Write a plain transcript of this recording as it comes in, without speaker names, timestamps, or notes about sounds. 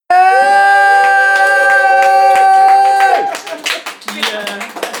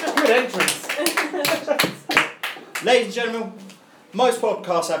and gentlemen, most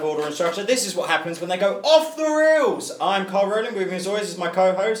podcasts have order and structure. This is what happens when they go off the rails. I'm Carl Rowling, with me as always is my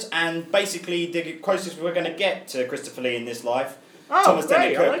co-host, and basically the closest we're going to get to Christopher Lee in this life. Oh, Thomas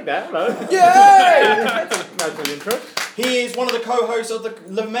great, Denny I like that. Hello. Yay! Nice little intro. He is one of the co-hosts of the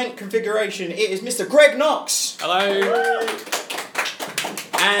Lament Configuration. It is Mr. Greg Knox. Hello.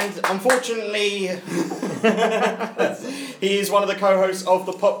 And unfortunately, he is one of the co-hosts of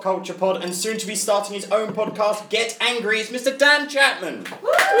the Pop Culture Pod and soon to be starting his own podcast, Get Angry. It's Mr. Dan Chapman.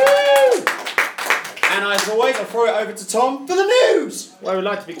 And as always, I'll throw it over to Tom for the news. Well, we'd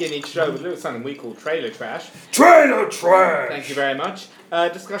like to begin each show with a little something we call Trailer Trash. Trailer Trash! Thank you very much.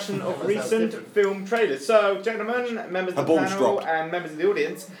 Discussion of recent film trailers. So, gentlemen, members of the panel and members of the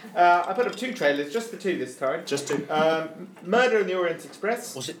audience, I put up 2 trailers, just the 2 this time. Just 2. Murder on the Orient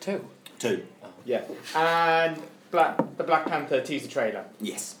Express. Was it 2? 2. Yeah. And the Black Panther teaser trailer.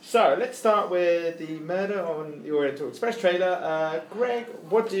 Yes. So, let's start with the Murder on the Orient Express trailer. Greg,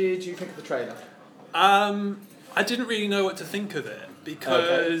 what did you think of the trailer? I didn't really know what to think of it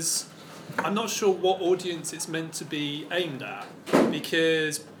because I'm not sure what audience it's meant to be aimed at.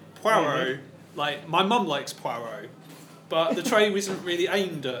 Because Poirot, like my mum likes Poirot, but the trailer isn't really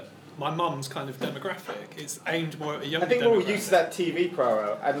aimed at my mum's kind of demographic. It's aimed more at a younger demographic. I think we're all used to that TV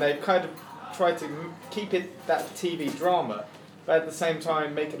Poirot, and they've kind of tried to keep it that TV drama, but at the same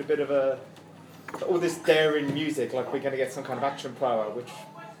time make it a bit of all this daring music, like we're going to get some kind of action Poirot, which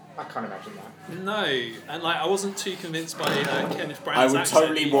I can't imagine that. No, and like I wasn't too convinced by Kenneth Branagh's I would accent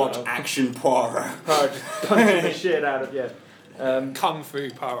totally either. watch Action Poirot. Poirot just punching the shit out of Kung Fu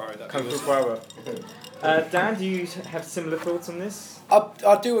Poirot. Kung Fu Poirot. Dan, do you have similar thoughts on this?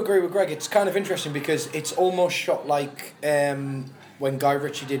 I do agree with Greg. It's kind of interesting because it's almost shot like when Guy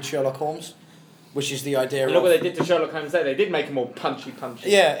Ritchie did Sherlock Holmes, which is the idea Look what they did to Sherlock Holmes there. They did make him all punchy.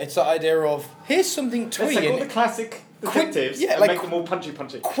 Yeah, it's the idea of, here's something Let's twee. take all the classic detectives and like, make them all punchy.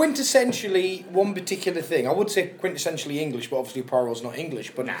 Quintessentially one particular thing. I would say quintessentially English, but obviously Poirot's not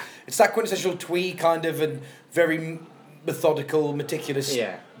English. But it's that quintessential twee kind of and very methodical, meticulous.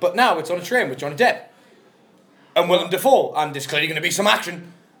 Yeah. But now it's on a train with Johnny Depp and Willem Dafoe, and there's clearly going to be some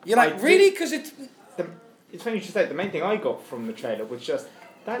action. You're like, really? Because it's... It's funny you should say, the main thing I got from the trailer was just,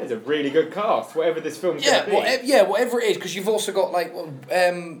 that is a really good cast, whatever this film's going to be. Whatever it is, because you've also got like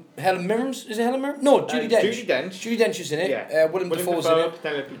Helen Mirren. Is it Helen Mirren? No, Judi Dench. Judi Dench is in it. Yeah. Willem Dafoe's in it.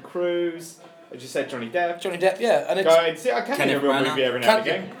 Penelope Cruz. As you said, Johnny Depp. And it's I can't think of a real movie every now and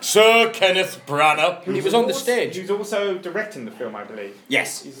again. Sir Kenneth Branagh. He was on the stage. He was also directing the film, I believe.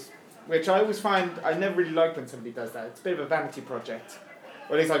 Yes. Which I always find, I never really like when somebody does that. It's a bit of a vanity project.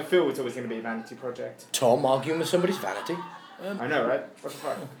 Or at least I feel it's always going to be a vanity project. Tom arguing with somebody's vanity. I know, right? What the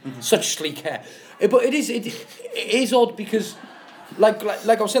fuck? Such sleek hair. But it is odd because, like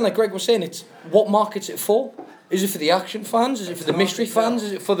I was saying, like Greg was saying, it's what market's it for? Is it for the action fans? Is it for the mystery fans?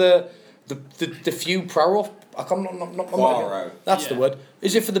 Is it for the few Poirot? Poirot. That's the word.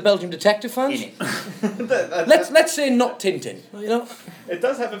 Is it for the Belgian detective fans? Let's say not Tintin. You know. It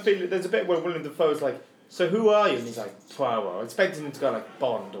does have a feeling. There's a bit where Willem Dafoe's like, "So who are you?" And he's like, "Poirot." I expected him to go like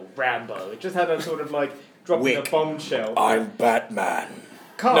Bond or Rambo. It just had a sort of like dropping a bombshell. I'm Batman.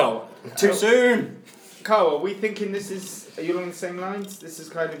 Carl, Too soon. Carl, are we thinking this is? Are you along the same lines? This is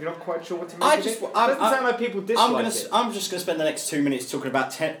kind of, you're not quite sure what to make of it. Doesn't sound like people dislike it. I'm just going to spend the next 2 minutes talking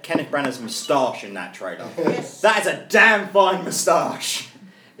about Kenneth Branagh's moustache in that trailer. Yes. That is a damn fine moustache.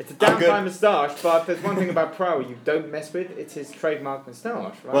 It's a damn fine moustache, but there's one thing about Poirot you don't mess with. It's his trademark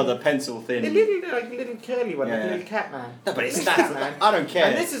moustache, right? Well, the pencil thin. The little curly one, like a little cat man. No, but it's that. I don't care.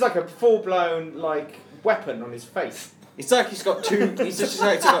 And this is like a full-blown weapon on his face. It's like he's got two. He's just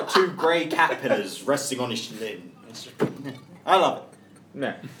like he's got 2 grey caterpillars resting on his chin. I love it.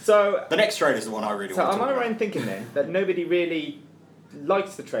 No. So the next trailer is the one I really want to talk about. So am I right in thinking then that nobody really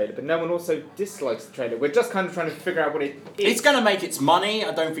likes the trailer, but no one also dislikes the trailer? We're just kind of trying to figure out what it is. It's going to make its money.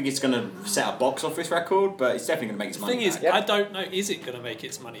 I don't think it's going to set a box office record, but it's definitely going to make its money back. The thing is, I don't know, is it going to make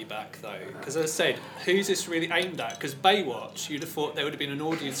its money back, though? Because as I said, who's this really aimed at? Because Baywatch, you'd have thought there would have been an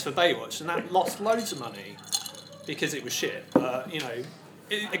audience for Baywatch, and that lost loads of money because it was shit. But,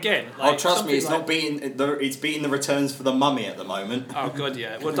 again... trust me, it's not beating... It's beating the returns for The Mummy at the moment. Oh, God,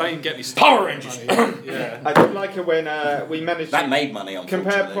 yeah. Well, don't even get me started. Power Rangers! Yeah. I don't like it when we manage that made money,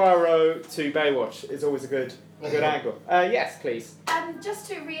 unfortunately. Compare Poirot to Baywatch is always a good angle. Yes, please. Just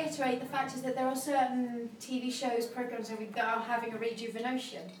to reiterate, the fact is that there are certain TV shows, programmes that are having a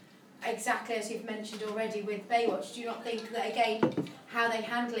rejuvenation. Exactly as you've mentioned already with Baywatch. Do you not think that, again, how they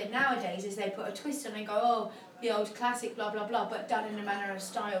handle it nowadays is they put a twist on and go, oh, the old classic, blah, blah, blah, but done in a manner of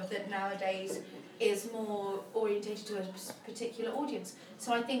style that nowadays is more orientated to a particular audience.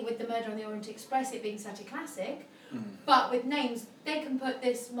 So I think with the Murder on the Orient Express, it being such a classic, But with names, they can put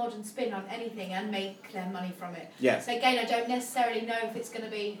this modern spin on anything and make their money from it. Yeah. So again, I don't necessarily know if it's going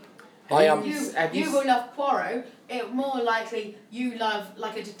to be. I am. You will love Poirot. It more likely you love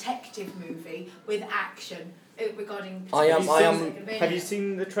like a detective movie with action regarding. Have you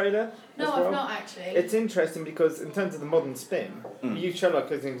seen the trailer? No, as well? I've not actually. It's interesting because in terms of the modern spin, you use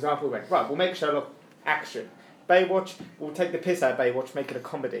Sherlock as an example. Right, we'll make Sherlock action. Baywatch, we'll take the piss out of Baywatch, make it a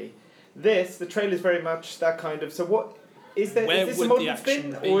comedy. The trailer is very much that kind of. So what is there? Where Is this would a the modern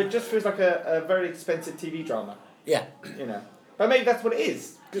action spin, be? or it just feels like a very expensive TV drama? Yeah. You know, but maybe that's what it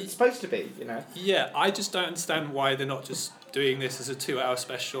is. It's supposed to be. You know. Yeah, I just don't understand why they're not just doing this as a 2-hour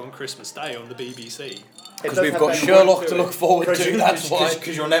special on Christmas Day on the BBC. Because we've got Sherlock to look forward to, that's why.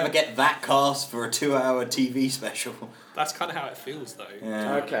 Because you'll never get that cast for a 2-hour TV special. That's kind of how it feels, though.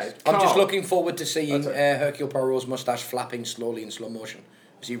 Yeah. Okay. I'm just Carl. looking forward to seeing Hercule Poirot's moustache flapping slowly in slow motion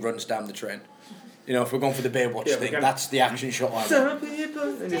as he runs down the train. You know, if we're going for the Baywatch thing, that's the action shot I want. Some people.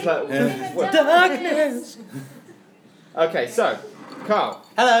 And he's like, what? Darkness! Okay, so Carl,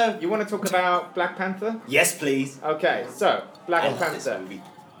 Hello. you want to talk about Black Panther? Yes, please. Okay, so Black I love this Panther. movie.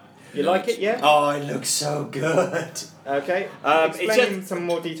 You like it, yeah? Oh, it looks so good. Okay. It's Explain just- some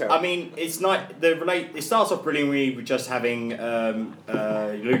more detail. I mean, it's not It starts off brilliantly with just having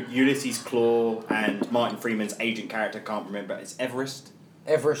Ulysses Claw and Martin Freeman's agent character. Can't remember. It's Everest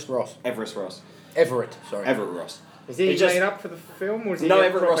Ross. Everett, sorry. Everett Ross. Is he it just- made up for the film, or is he No, a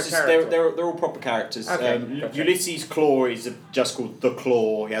Everett proper Ross is character? they're all proper characters. Okay, gotcha. Ulysses Claw is just called the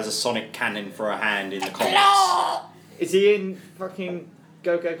Claw. He has a sonic cannon for a hand in the comics. Is he in fucking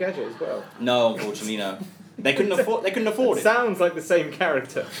Go Go Gadget as well? No, unfortunately, no. They couldn't afford it. Sounds like the same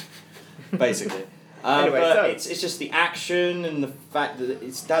character. Basically. Anyway, but so- it's just the action and the fact that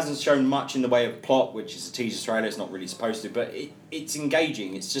it hasn't shown much in the way of plot, which is a teaser trailer. It's not really supposed to, but it's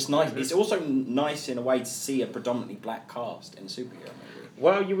engaging. It's just nice. It's also nice in a way to see a predominantly black cast in a superhero movie.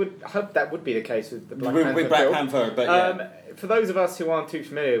 Well, you would hope that would be the case with the Black Panther With Black film. Panther, but yeah. For those of us who aren't too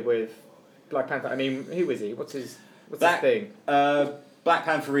familiar with Black Panther, I mean, who is he? What's his thing? Black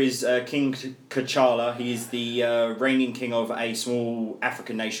Panther is King T'Challa. He's the reigning king of a small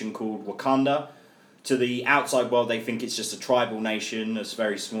African nation called Wakanda. To the outside world, they think it's just a tribal nation. It's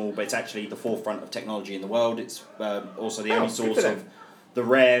very small, but it's actually the forefront of technology in the world. It's also the only good source for them. of the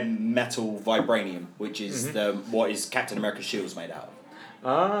rare metal vibranium, which is what is Captain America's shield's made out of.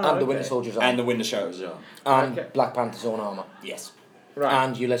 Ah, And the Winter Soldier's armour. And the Winter Soldier as well. And Okay. Black Panther's own armour. Yes. Right.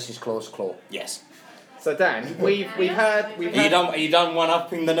 And Ulysses Claw's claw. Yes. So Dan, we've had. Are you done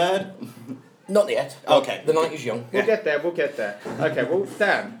one-upping the nerd? Not yet. Okay. The night is young. We'll get there. Okay, well,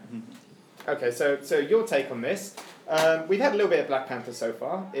 Dan. Okay, so your take on this. We've had a little bit of Black Panther so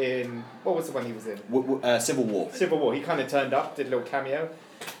far in... What was the one he was in? Civil War. Civil War. He kind of turned up, did a little cameo.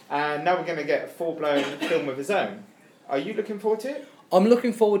 And now we're going to get a full-blown film of his own. Are you looking forward to it? I'm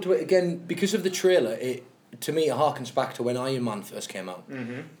looking forward to it again because of the trailer. To me, it harkens back to when Iron Man first came out.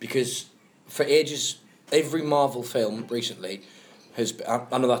 Mm-hmm. Because for ages, every Marvel film recently has...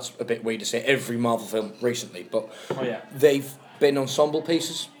 I know that's a bit weird to say every Marvel film recently, but Oh, yeah. they've been ensemble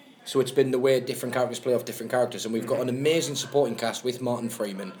pieces. So it's been the way different characters play off different characters. And we've got an amazing supporting cast with Martin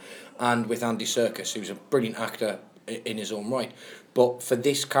Freeman and with Andy Serkis, who's a brilliant actor in his own right. But for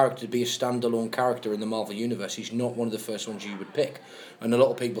this character to be a standalone character in the Marvel Universe, he's not one of the first ones you would pick. And a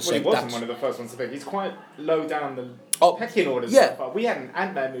lot of people Well, say he wasn't that's... one of the first ones to pick. He's quite low down the pecking order yeah. so far. We had an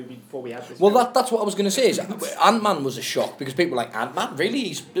Ant-Man movie before we had this Well, film. that's what I was going to say. Is Ant-Man was a shock because people were like, Ant-Man?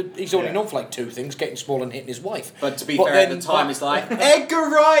 Really? He's only known for like two things, getting small and hitting his wife. But to be fair, at the time, it's like, Edgar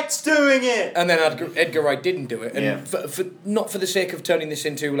Wright's doing it! And then Edgar Wright didn't do it. And Yeah. not for the sake of turning this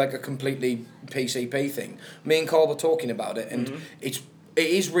into like a completely PCP thing. Me and Carl were talking about it, and it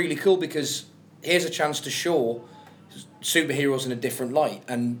is really cool because here's a chance to show superheroes in a different light,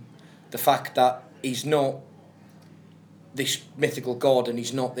 and the fact that he's not this mythical god and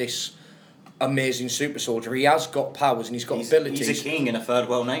he's not this amazing super soldier. He has got powers and he's got abilities. He's a king in a third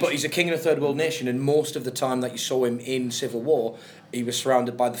world nation. But he's a king in a third world nation, and most of the time that you saw him in Civil War, he was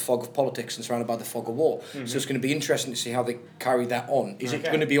surrounded by the fog of politics and surrounded by the fog of war. So it's going to be interesting to see how they carry that on. Is it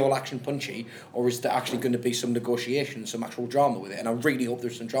going to be all action punchy, or is there actually going to be some negotiation, some actual drama with it? And I really hope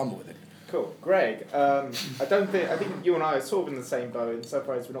there's some drama with it. Cool. Greg, I think you and I are sort of in the same boat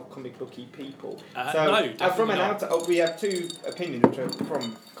insofar as we're not comic booky people. No, definitely from an not. we have two opinions which are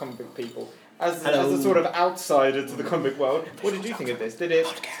from comic book people. As Hello. a sort of outsider to the comic world, what did you think of this? Did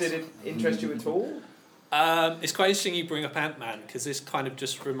it interest you at all? It's quite interesting you bring up Ant-Man because this kind of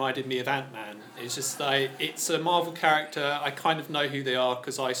just reminded me of Ant-Man. It's just like, it's a Marvel character. I kind of know who they are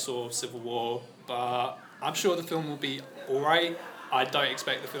because I saw Civil War, but I'm sure the film will be alright. I don't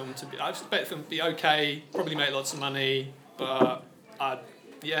expect the film to be. I expect the film to be okay, probably make lots of money, but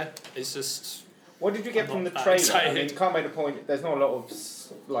it's just. What did you get I'm from the not that trailer? I mean, excited. you can't make the point. There's not a lot of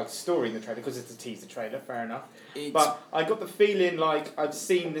story in the trailer because it's a teaser trailer. Fair enough. But I got the feeling like I've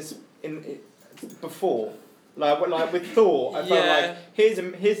seen this before. Like with Thor, I felt like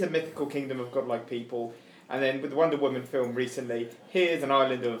here's a mythical kingdom of godlike people, and then with the Wonder Woman film recently, here's an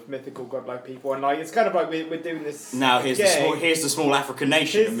island of mythical godlike people, and like it's kind of like we're doing this. Now here's the small African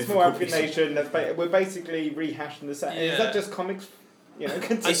nation. Here's the small African nation. We're basically rehashing the set. Is that just comics? You know,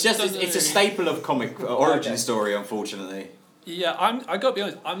 it's a staple of comic origin story, unfortunately. Yeah, I got to be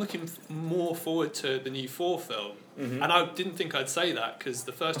honest. I'm looking more forward to the new Thor film, and I didn't think I'd say that because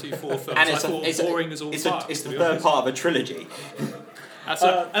the first two Thor films I thought boring as all fuck. It's the third part of a trilogy.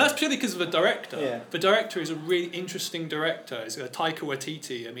 And that's purely because of the director. Yeah. The director is a really interesting director. It's Taika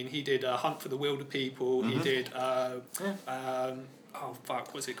Waititi. I mean, he did Hunt for the Wilder People. He did.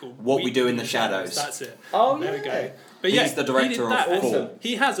 What's it called? What We Do in the Shadows. That's it. Oh, there yeah. we go. But He's the director of Thor.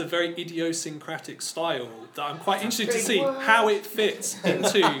 He has a very idiosyncratic style that I'm quite interested to see how it fits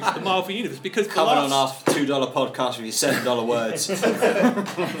into the Marvel Universe. Because coming on our $2 podcast with your $7 words.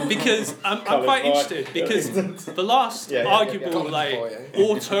 Because I'm quite interested because the last arguable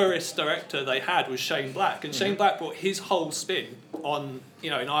auteurist director they had was Shane Black, and Shane Black brought his whole spin on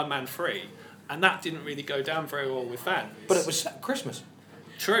in Iron Man 3, and that didn't really go down very well with fans. But it was Christmas.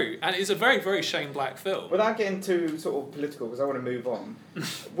 True, and it's a very, very Shane Black film. Without getting too sort of political, because I want to move on.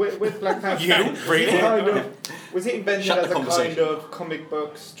 With Black Panther, really? Was it invented Shut as the a kind conversation. of comic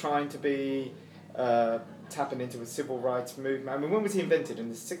books trying to be tapping into a civil rights movement? I mean, when was he invented? In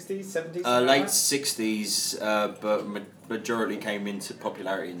the 60s, 70s? Late 60s, but majority came into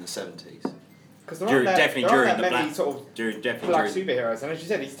popularity in the 70s. Because there aren't that many black superheroes, and as you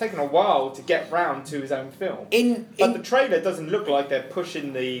said, it's taken a while to get round to his own film. But the trailer doesn't look like they're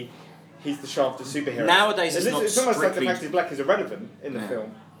pushing he's the shafted superhero. Nowadays, it's almost like the fact he's black is irrelevant in the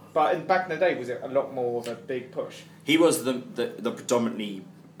film. But back in the day, was it a lot more of a big push? He was the predominantly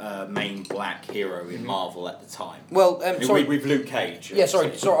main black hero in Marvel at the time. Well, sorry. With Luke Cage. Yeah, sorry.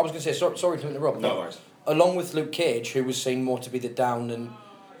 I was going to say, sorry to interrupt. No worries. Along with Luke Cage, who was seen more to be the down and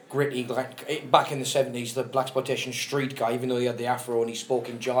gritty, like back in the 70s, the blaxploitation street guy, even though he had the afro and he spoke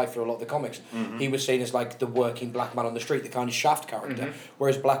in jive for a lot of the comics, he was seen as like the working black man on the street, the kind of Shaft character,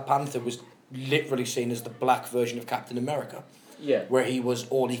 whereas Black Panther was literally seen as the black version of Captain America. Yeah. Where he was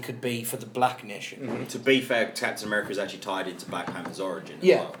all he could be for the black nation. To be fair, Captain America is actually tied into Black Panther's origin as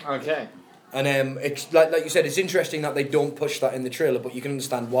Yeah. well. Okay. And it's like you said, it's interesting that they don't push that in the trailer, but you can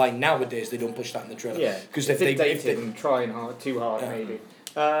understand why nowadays they don't push that in the trailer. Yeah, because if they and trying too hard, maybe.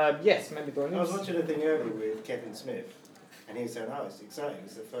 Yes, maybe. I was watching a thing earlier with Kevin Smith, and he said, "Oh, it's exciting!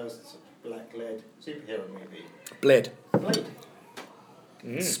 It's the first black-led superhero movie." Blade.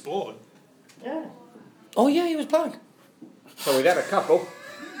 Spawn. Yeah. Oh yeah, he was black. So we've had a couple.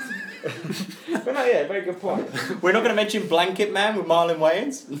 But no, yeah, very good point. We're not going to mention Blanket Man with Marlon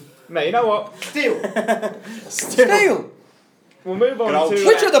Wayans. Mate, you know what? Still. We'll move on to...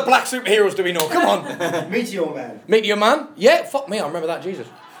 Which of the black superheroes do we know? Come on. Meteor Man. Meteor Man? Yeah, fuck me, I remember that, Jesus.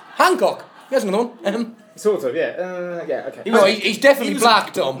 Hancock. Here's another one. Sort of, yeah. Yeah, okay. No, he's definitely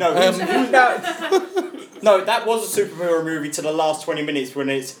black, Tom. No, no, that was a superhero movie to the last 20 minutes when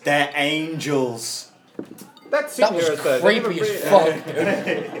it's they're angels. That's that was creepy as fuck.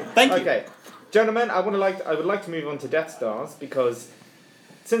 Thank you. Okay, gentlemen, I would like to move on to Death Stars because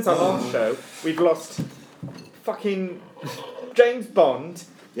since our last show, we've lost fucking James Bond,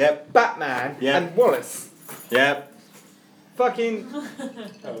 Batman, and Wallace. Yep. Fucking...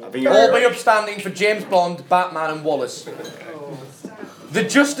 All be upstanding for James Bond, Batman and Wallace. The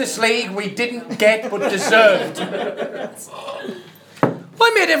Justice League we didn't get but deserved. I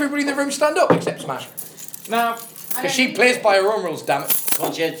made everybody in the room stand up except Smash. Now... Because she plays by her own rules, damn it.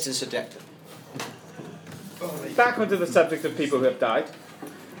 Conscientious objector. Back onto the subject of people who have died.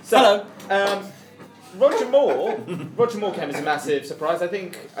 So, hello. Roger Moore came as a massive surprise. I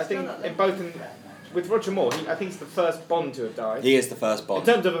think with Roger Moore, I think he's the first Bond to have died. He is the first Bond.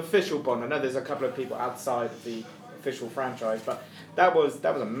 In terms of official Bond, I know there's a couple of people outside of the official franchise, but that was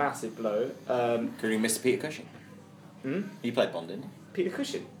a massive blow. Including Mr. Peter Cushing. He played Bond, didn't he? Peter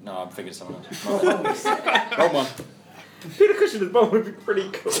Cushing. No, I'm thinking of someone else. Wrong one. Peter Cushing as Bond would be pretty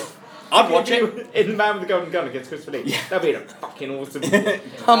cool. I'd watch it. In Man with the Golden Gun against Christopher Lee. Yeah. That'd be a fucking awesome.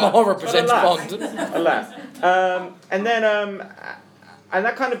 I'm a horror presents Bond. Alas. And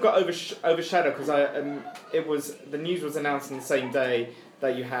that kind of got overshadowed because it was the news was announced on the same day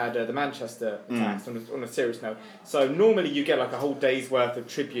that you had the Manchester attacks on a serious note. So normally you get like a whole day's worth of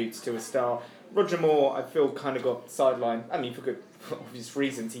tributes to a star. Roger Moore, I feel, kind of got sidelined. I mean, for for obvious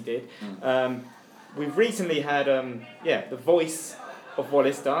reasons he did. We've recently had the voice of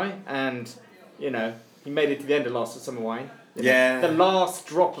Wallace die, and he made it to the end of Last of Summer Wine. The last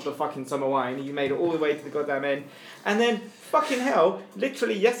drop of the fucking summer wine. He made it all the way to the goddamn end, and then fucking hell,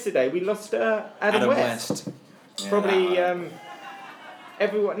 literally yesterday we lost Adam West. Probably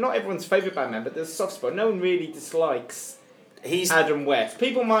not everyone's favourite Batman, but there's a soft spot. No one really dislikes Adam West.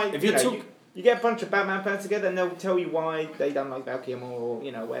 People might, you get a bunch of Batman fans together and they'll tell you why they don't like Val Kilmer or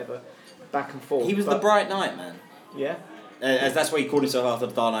whatever, back and forth. He was the Bright Knight, man. Yeah. As that's what he called himself after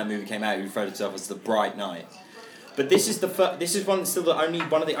the Dark Knight movie came out. He referred to himself as the Bright Knight. But this is one of the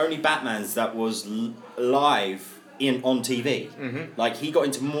only Batmans that was live on TV. Mm-hmm. Like he got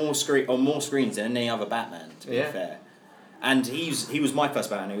into more screens than any other Batman. To be fair, and he was my first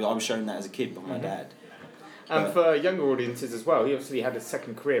Batman. I was shown that as a kid by my dad. And for younger audiences as well, he obviously had a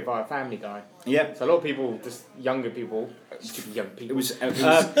second career via Family Guy. Yeah. So a lot of people, just younger people, young people, discovered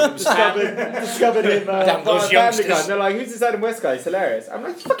him via Family Guy. And they're like, "Who's this Adam West guy? He's hilarious." I'm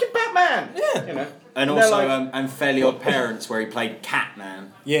like, "It's fucking Batman!" Yeah. And also, and Fairly Odd Parents, where he played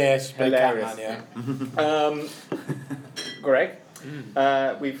Catman. Yes, hilarious. Catman, yeah. Greg,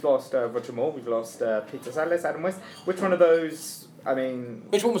 we've lost Roger Moore, we've lost Peter Sellers, Adam West. Which one of those? I mean,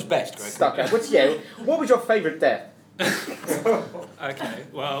 which one was best, Greg? Stuck out. What was your favourite death? Okay,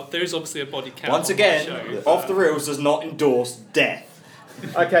 well, there's obviously a body count. Once again, Off the Reels does not endorse death.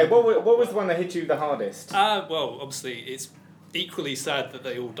 Okay, what was the one that hit you the hardest? Well, obviously, it's equally sad that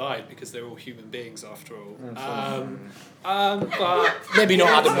they all died because they're all human beings after all. But maybe not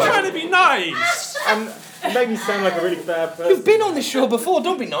Adam West. I'm trying to be nice. You made me sound like a really bad person. You've been on this show before.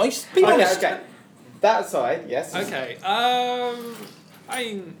 Don't be nice. Be honest. Okay. That aside, yes. Okay. I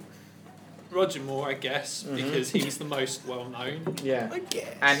mean, Roger Moore, I guess, because he's the most well known. Yeah. I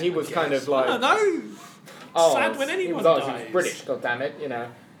guess. And he was kind of like. I don't know. Sad when anyone dies. He was British. God damn it,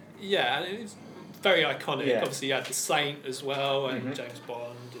 Yeah, and it's very iconic. Yeah. Obviously, you had the Saint as well, and James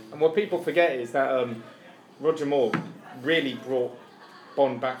Bond. And what people forget is that Roger Moore really brought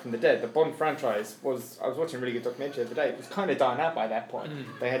Bond back from the dead. The Bond franchise was, I was watching a really good documentary the other day, it was kind of dying out by that point.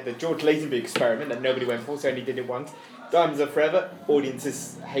 They had the George Lazenby experiment that nobody went for, so only did it once. Diamonds Are Forever,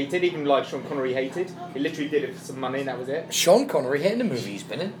 audiences hated, even like Sean Connery hated. He literally did it for some money and that was it. Sean Connery hating the movie he's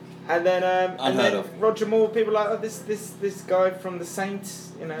been in. And then Roger Moore, people were like, this guy from The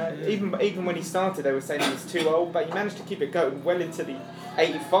Saints, even when he started, they were saying he was too old, but he managed to keep it going well into the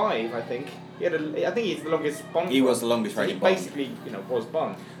 85, I think. I think he's the longest Bond. He was the longest rated Bond. He basically, was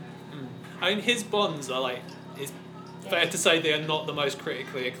Bond. I mean, his Bonds are like. It's fair to say they are not the most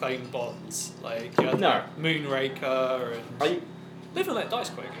critically acclaimed Bonds. Like you had Moonraker and. Live and Let Die's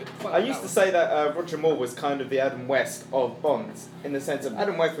quite good. I used to say that Roger Moore was kind of the Adam West of Bonds, in the sense of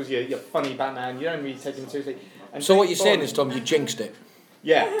Adam West was your funny Batman. You don't really take him seriously. And so what you're Bond, saying is, Tom, you jinxed it.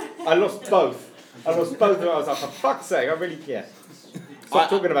 Yeah, I lost both. I was like, for fuck's sake, I really Stop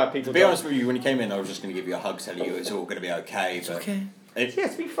talking about people. To be honest with you, when you came in, I was just going to give you a hug, telling you it's all going to be okay. It's okay.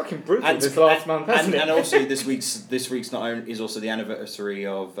 It's been fucking brutal this last month, hasn't it? And also this week's not only is also the anniversary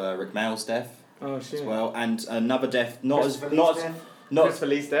of Rick Mayall's death. Oh shit. As well, and another death, Christopher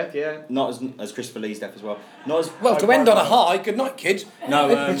Lee's death, yeah. Not as Christopher Lee's death as well. Not as well, to end on a high, good night, kids.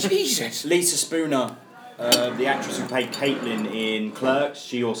 No, Jesus. Lisa Spooner, the actress who played Caitlin in Clerks,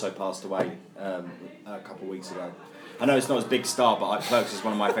 she also passed away a couple of weeks ago. I know it's not as big star, but Clerks is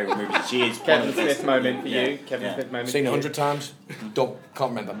one of my favourite movies. She is Kevin Smith moment for you. Kevin Smith moment. Seen 100 times. Can't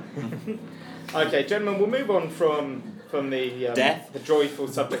remember. Okay, gentlemen, we'll move on from the death, the joyful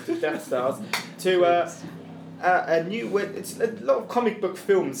subject of Death Stars, to a new. It's a lot of comic book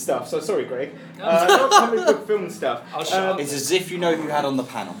film stuff. So sorry, Greg. A lot of comic book film stuff. It's as if you know who had on the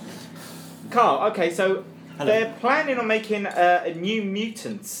panel. Carl. Okay, so they're planning on making a New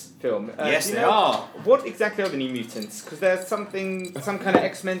Mutants film. Yes, they are. What exactly are the New Mutants? Because there's some kind of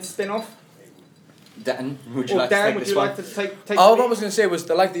X-Men spin-off. Dan, would you like to take All I was going to say was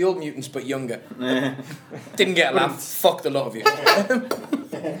they're like the old mutants but younger. Didn't get a laugh. Fucked a lot of you.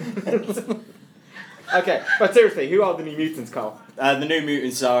 Okay, but seriously, who are the New Mutants, Carl? The New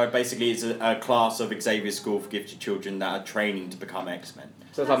Mutants are basically a class of Xavier School for Gifted Children that are training to become X-Men.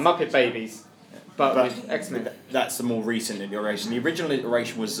 So it's like Muppet Babies, but with X-Men. That's the more recent iteration. The original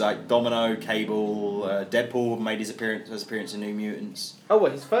iteration was like Domino, Cable, Deadpool made his appearance in New Mutants. Oh,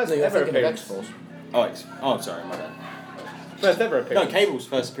 well, his first ever appearance. Sorry, my bad. First ever appearance. No, Cable's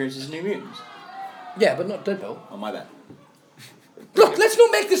first appearance is New Mutants. Yeah, but not Deadpool. Oh, my bad. Look, let's not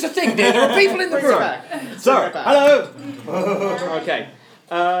make this a thing, dude. There are people in the room. Sorry. Hello. Okay.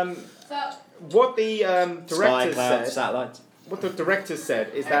 What the directors said. Satellites. What the directors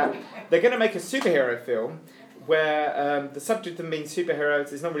said is that they're going to make a superhero film where the subject of being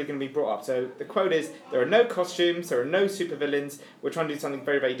superheroes is not really going to be brought up. So the quote is, there are no costumes, there are no supervillains, we're trying to do something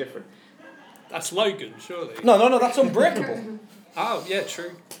very, very different. That's Logan, surely. No, that's Unbreakable. Oh, yeah,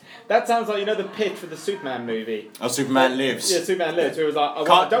 true. That sounds like, you know, the pitch for the Superman movie. Oh, Superman Lives. Yeah, Superman Lives. It was like, I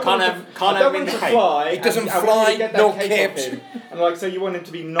Can't don't want him to fly. He doesn't and I want fly, you to get that no cape off capes. him. And like, so you want him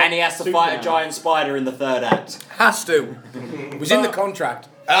to be not And he has to Superman. fight a giant spider in the third act. Has to. It was in the contract.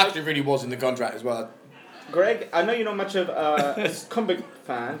 It actually really was in the contract as well. Greg, I know you're not much of a comic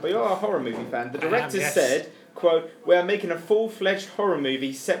fan, but you're a horror movie fan. The director yes. said, quote, we're making a full-fledged horror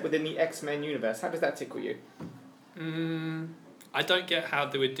movie set within the X-Men universe. How does that tickle you? I don't get how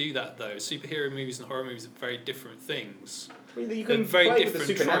they would do that though. Superhero movies and horror movies are very different things. Well, you They're can very play with the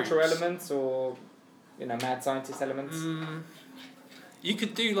different supernatural tropes. elements or, you know, mad scientist elements. You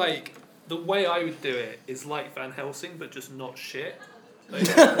could do like the way I would do it is like Van Helsing, but just not shit. Like,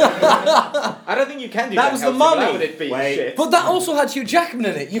 I don't think you can do that. That was the Helsing Mummy. without it being Wait. shit. But that also had Hugh Jackman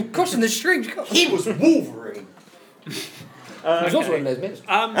in it. You're crossing the streams. He was Wolverine. He was also in Les Mis.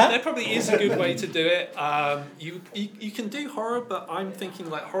 there probably is a good way to do it. You can do horror, but I'm thinking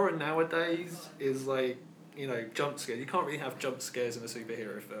like horror nowadays is like, you know, jump scares. You can't really have jump scares in a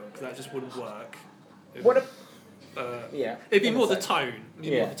superhero film because that just wouldn't work. Yeah. It'd be more the So- tone.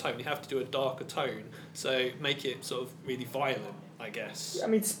 Yeah. More the tone. You have to do a darker tone, so make it sort of really violent, I guess. I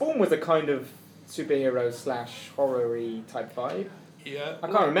mean, Spawn was a kind of superhero / horror-y type vibe. Yeah. I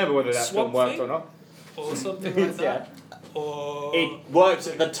can't remember whether that Swamp film worked Thing? or not. Or something like that. Or It worked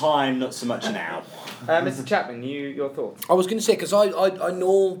at the time, not so much now. Mr. Chapman, your thoughts? I was going to say, because I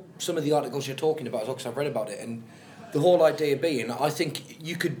know some of the articles you're talking about as well, because I've read about it, and the whole idea being, I think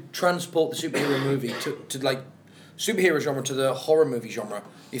you could transport the superhero movie to like, superhero genre to the horror movie genre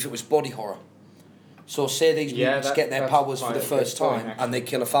if it was body horror. So say these mutants get their powers for the quite a good first point, time and they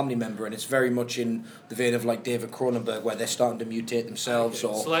kill a family member, and it's very much in the vein of like David Cronenberg where they're starting to mutate themselves,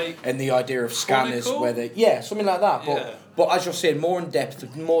 or It's like and the idea of scanners Chronicle? where they something like that. But Yeah. but as you're saying, more in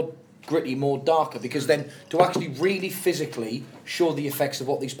depth, more gritty, more darker, because then to actually really physically show the effects of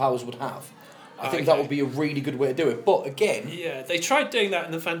what these powers would have, I think that Okay. would be a really good way to do it. But again, yeah, they tried doing that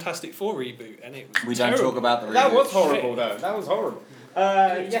in the Fantastic Four reboot, and it was We don't terrible. talk about the That reboot. was horrible, though. That was horrible.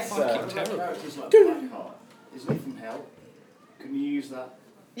 Yes, fucking sir. terrible. Characters like Blackheart. Isn't he from Hell? Can you use that?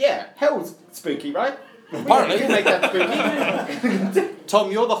 Yeah, Hell's spooky, right? Apparently. We can make that spooky.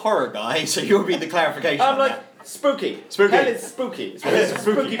 Tom, you're the horror guy, so you'll be the clarification. I'm on like, that. spooky. Spooky. Hell is spooky. It's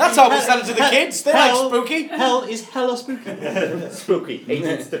spooky. that's how we sell it to the kids. They like Hell- spooky. Hell is hella spooky. Spooky.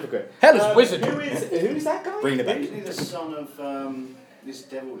 18th certificate. Hell is wizard. Who's that guy? Bring it back. Isn't he the son of this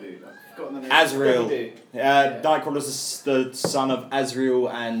devil dude? I've forgotten the name. Azrael. Dude. Nightcrawler's the son of Azrael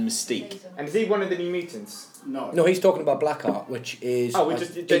and Mystique. And is he one of the New Mutants? No. No, he's talking about Blackheart, which is Oh, we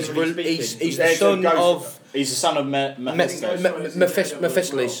just generally speaking. he's Yeah, the it's a son ghost. of He's the son of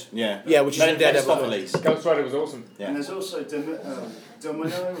Mephistopheles. Yeah. Yeah, which is in Daredevil. Mephistopheles. Ghost Rider was awesome. Yeah. And there's also Domino.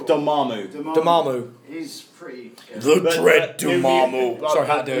 or- Dormammu. Dormammu. He's pretty. The But- Dread but New Dormammu. Mutant- Sorry,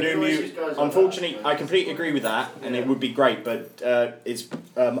 how to do New it. Mutant- Unfortunately, I completely agree with that, and it would be great, but it's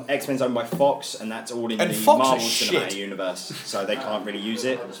X-Men's owned by Fox, and that's all in And the Fox Marvel is Cinematic shit. Universe, so they can't really use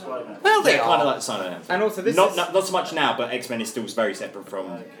it. Spider-Man. Well, they They're kind of are. like Son of And also, this not, is... not so much now, but X-Men is still very separate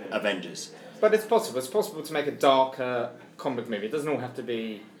from Avengers. But it's possible. It's possible to make a darker comic movie. It doesn't all have to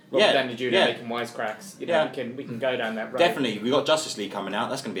be Robert Yeah, Downey Jr. yeah. making wisecracks. You know, Yeah. we can go down that road. Definitely, we got Justice League coming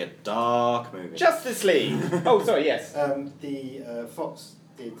out. That's going to be a dark movie. Justice League. Oh, sorry. Yes. The Fox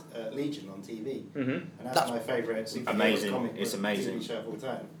did Legion on TV, Mm-hmm. and that's That's my favourite superhero amazing. comic It's book amazing. TV show of all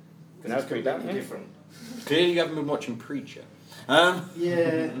time. And that's coming down, completely yeah. different. Clearly, you haven't been watching Preacher.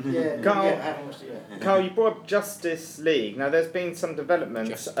 Yeah. Carl- I haven't watched it yet. Carl, you brought up Justice League. Now, there's been some developments.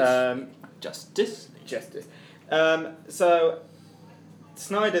 Justice. Justice League. Justice. So,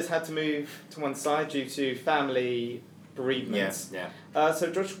 Snyder's had to move to one side due to family bereavements. Yeah.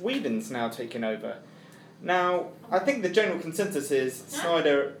 So Josh Whedon's now taken over. Now, I think the general consensus is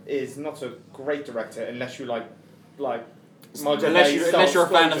Snyder is not a great director unless you like Michael Unless Bay you're style a fan of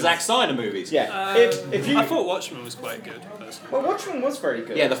explosions. Zack Snyder movies. Yeah. If you I thought Watchmen was quite good, personally. well, Watchmen was very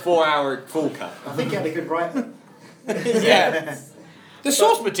good. Yeah, the 4-hour full cut. I think he had a good writer. Yeah. The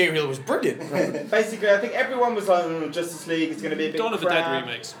source material was brilliant. Basically, I think everyone was like, Justice League is going to be a bit Dawn of the Dead crap.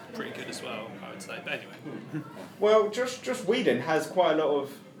 remake's pretty good as well, I would say. But anyway. Well, Josh Whedon has quite a lot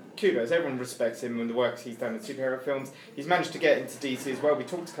of kudos. Everyone respects him and the work he's done in superhero films. He's managed to get into DC as well. We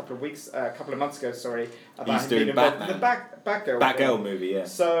talked a couple of months ago, about He's him doing being involved in the Batman. Batgirl Batgirl film. movie, yeah.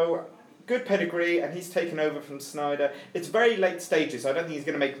 So, good pedigree, and he's taken over from Snyder. It's very late stages, so I don't think he's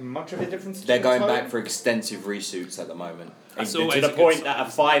going to make much of a difference. They're going back for extensive reshoots at the moment. That's To always the a good point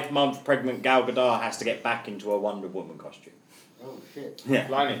that sign. a 5-month pregnant Gal Gadot has to get back into a Wonder Woman costume. Oh shit. Yeah.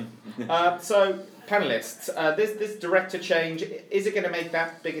 Blimey. So, panelists, this director change, is it going to make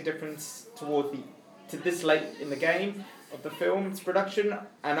that big a difference to this late in the game of the film's production?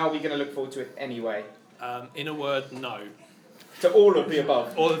 And are we going to look forward to it anyway? In a word, no. To all of the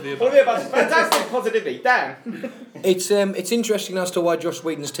above. All of the All above. of the above. Fantastic positivity. Dan. It's interesting as to why Joss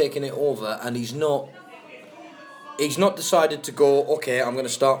Whedon's taken it over, and he's not decided to go, okay, I'm going to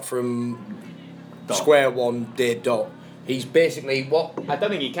start from square one, day dot. He's basically what. I don't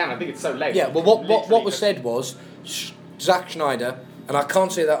think he can. I think it's so late. Yeah, well, what was said was Zack Schneider, and I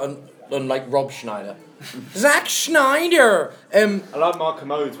can't say that unlike Rob Schneider. Zack Schneider. I like Mark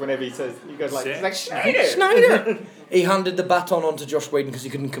Commodes whenever he goes like, Sick. like Schneider. Schneider. He handed the baton on to Joss Whedon because he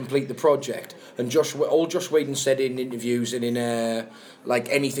couldn't complete the project, and Joss Whedon said in interviews and in like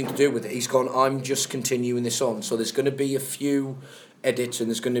anything to do with it, he's gone, I'm just continuing this on. So there's going to be a few edits and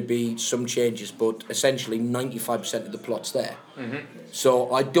there's going to be some changes, but essentially 95% of the plot's there. Mm-hmm.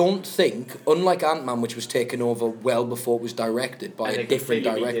 So I don't think, unlike Ant-Man, which was taken over well before it was directed by And a they different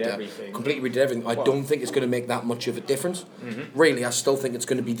completely redid director, everything. completely redid everything, I don't think it's going to make that much of a difference. Mm-hmm. Really, I still think it's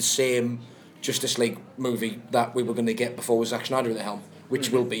going to be the same Justice League movie that we were going to get before with Zack Snyder at the helm, which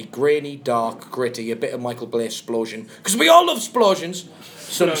will be grainy, dark, gritty, a bit of Michael Bay explosion, because we all love explosions,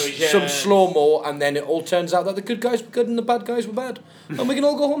 some slow-mo, and then it all turns out that the good guys were good and the bad guys were bad, and we can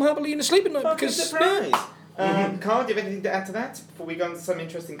all go home happily and sleep at night, Fucking because... surprise. Carl, do you have anything to add to that before we go on to some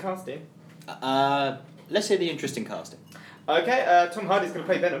interesting casting? Let's hear the interesting casting. Okay, Tom Hardy's going to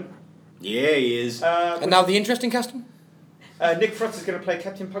play Venom. Yeah, he is. And now the interesting casting? Nick Frost is going to play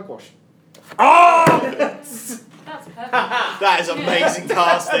Captain Pugwash. That's perfect. That is amazing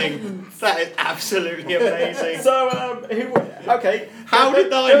casting. That is absolutely amazing. So, okay. How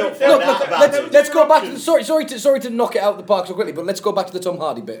did I not find Look, out about it? let's go back to the, sorry to knock it out of the park so quickly, but let's go back to the Tom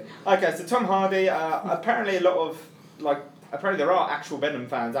Hardy bit. Okay, so Tom Hardy, apparently apparently there are actual Venom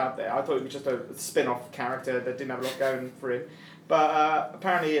fans out there. I thought it was just a spin-off character that didn't have a lot going for him. But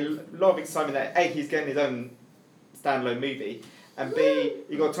apparently a lot of excitement that A, he's getting his own standalone movie, and B,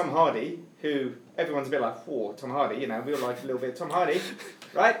 you got Tom Hardy, who everyone's a bit like, oh, Tom Hardy, we all like a little bit of Tom Hardy,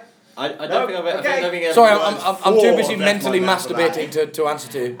 right? I don't think I've ever... Okay. I don't think I've Sorry, ever I'm too busy left mentally my mouth about masturbating it. to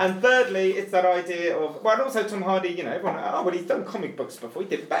answer to you. And thirdly, it's that idea of, well, and also Tom Hardy, everyone, he's done comic books before, he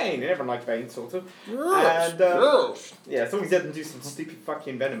did Bane, and everyone liked Bane, sort of. And, yeah, as long as he doesn't do some stupid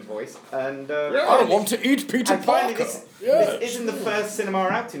fucking Venom voice. And, I want to eat Peter and finally, Parker. this isn't the first cinema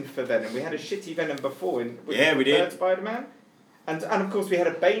outing for Venom. We had a shitty Venom before with We the did. third Spider-Man. And of course we had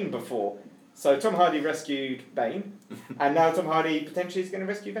a Bane before. So Tom Hardy rescued Bane, and now Tom Hardy potentially is going to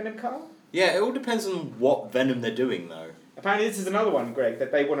rescue Venom, Carl? Yeah, it all depends on what Venom they're doing, though. Apparently this is another one, Greg,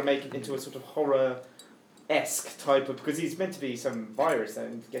 that they want to make it into a sort of horror-esque type of... Because he's meant to be some virus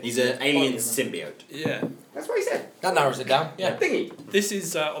and gets... He's an alien symbiote. Yeah. That's what he said. That narrows it down. Yeah. Thingy. This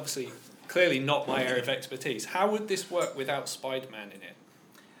is obviously clearly not my area of expertise. How would this work without Spider-Man in it?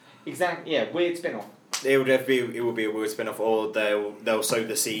 Exactly, yeah, weird spin-off. It will be a weird spin-off, or they'll sow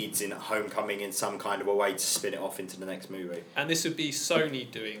the seeds in Homecoming in some kind of a way to spin it off into the next movie. And this would be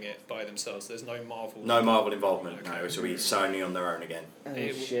Sony doing it by themselves. There's no Marvel. No Marvel involvement. Okay. No, it will be Sony on their own again. Oh,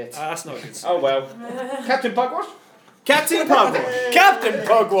 It- shit. That's not a good sign. Oh, well. Captain Pugwash? Captain Pugwash Captain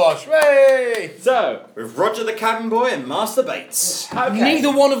Pugwash, hey! So, with Roger the Cabin Boy and Master Bates. okay.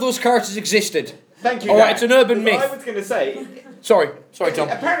 Neither one of those characters existed. Thank you, All right, Dan. it's an urban Because myth. I was going to say... Sorry, Tom.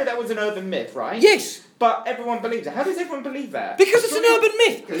 Apparently that was an urban myth, right? Yes, But everyone believes it. How does everyone believe that? because it's an urban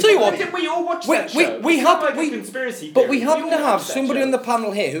myth. I'll tell you Why what. didn't we all watch We- that we- show? we It's not have- like a we- conspiracy But theory. we happen all to have watched that somebody show. on the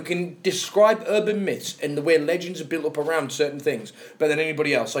panel here who can describe urban myths and the way legends are built up around certain things better than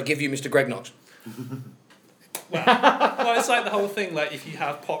anybody else. I give you Mr. Greg Knox. Well, it's like the whole thing, like if you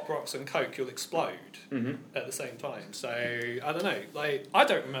have pop rocks and coke, you'll explode at the same time. So I don't know. Like I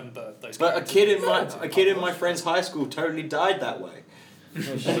don't remember those. But a characters. kid in my friend's high school totally died that way.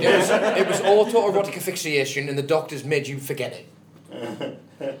 It was autoerotic asphyxiation, and the doctors made you forget it.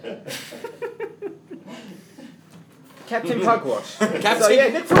 Captain Pugwash. Captain- So yeah,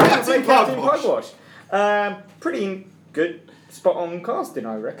 Nick Frost Captain played Captain Pugwash. Pugwash. Pretty good, spot on casting,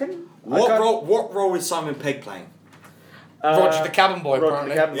 I reckon. What role is Simon Pegg playing? Roger the cabin boy, Roger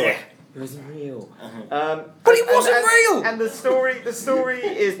apparently. the Cabin Boy. Yeah. He wasn't real. But he wasn't real! And the story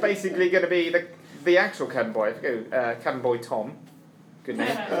is basically going to be the actual Cabin Boy. I forget, Cabin Boy Tom. Good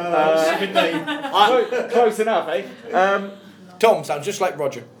name. Good name. Close enough, eh? Tom sounds just like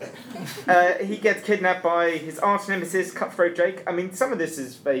Roger. He gets kidnapped by his arch nemesis, Cutthroat Jake. I mean, some of this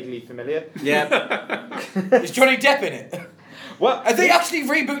is vaguely familiar. Yeah. Is Johnny Depp in it? What? Are they actually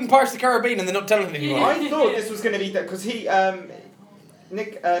rebooting Pirates of the Caribbean and they're not telling anyone? I thought this was going to be that because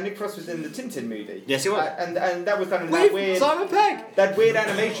Nick Frost was in the Tintin movie. Yes, he was. And that was done in that weird Simon Pegg. that weird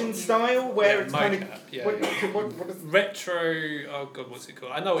animation style where it's kind of mocap, yeah. what is, Retro. Oh god, what's it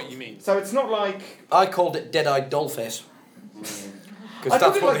called? I know what you mean. so it's not like I called it Dead-Eyed Dollface. I Because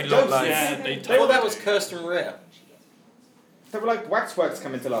that's thought what it they was look ghosts. like. Yeah, they They were that was Kirsten Ritter. they were like waxworks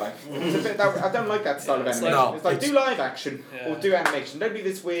coming to life. It's a bit, I don't like that style of It's animation. like- it's like it's- do live action or Yeah. do animation. Don't be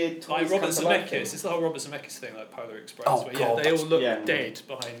this weird Like toys Robert come to life Zemeckis, thing. it's the whole Robert Zemeckis thing, like Polar Express. Oh, where, God, they all look yeah. dead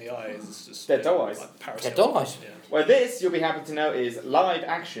behind the eyes. It's just They're doll eyes. Like Paris They're Hilton. doll eyes. Yeah. Well, this you'll be happy to know is live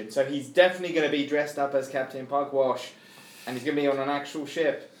action. So he's definitely going to be dressed up as Captain Pugwash, and he's going to be on an actual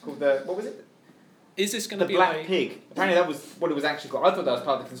ship called the what was it? Is this going The to be Black like? Pig. Apparently that was what it was actually called. I thought that was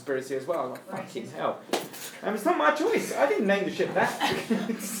part of the conspiracy as well. I was like, fucking hell. It's not my choice. I didn't name the ship that.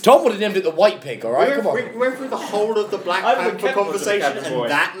 Tom would have named it the White Pig, alright? Come on. We went through the whole of the Black I would Panther have kept watching the conversation, Captain Boy.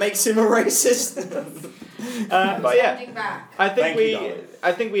 and that makes him a racist. But yeah, Standing back. I think Thank you, darling.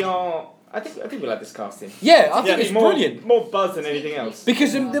 I think we are. I think we'll have this casting. Yeah, I think Yeah, it's more, brilliant. More buzz than anything else.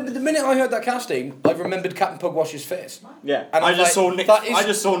 Because the minute I heard that casting, I remembered Captain Pugwash's face. Yeah. And I was just like, saw Nick. that is- I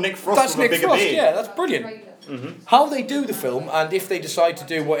just saw Nick Frost That's with Nick a bigger Frost, beard. yeah, that's brilliant. Trailer. How they do the film, and if they decide to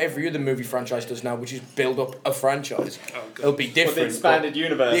do what every other movie franchise does now, which is build up a franchise, Oh, God. it'll be Or different. the expanded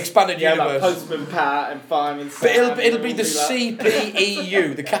universe. The expanded yeah, universe. Like Postman Pat and Fireman Sam. But it'll and be the all that.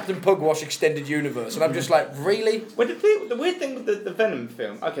 CPEU, the Captain Pugwash Extended Universe, and I'm just like, really? Well, the weird thing with the Venom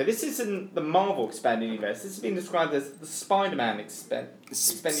film, okay, this isn't the Marvel expanded universe. This has been described as the Spider-Man expanded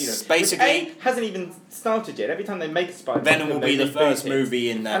universe. Basically- which hasn't even started yet. Every time they make a Spider-Man Venom film, will be they the reboot first it. movie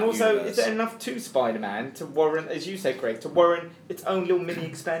in that And also, universe. is there enough to Spider-Man to warrant, as you say, Craig, to warrant its own little mini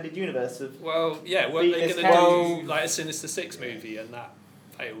expanded universe of... Well, yeah, weren't Beat they this going to character. do like a Sinister Six movie and that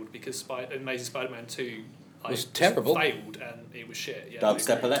failed because Amazing Spider-Man 2 like, Was terrible. failed and it was shit. Yeah,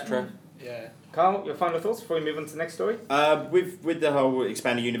 Dubstep I agree. Electro. Yeah. Carl, your final thoughts before we move on to the next story? With the whole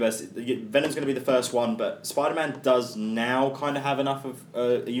expanded universe, Venom's going to be the first one, but Spider-Man does now kind of have enough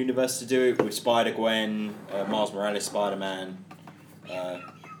of a universe to do it with Spider-Gwen, Miles Morales Spider-Man,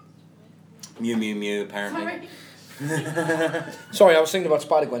 Mew Mew Mew apparently. Sorry. Sorry, I was thinking about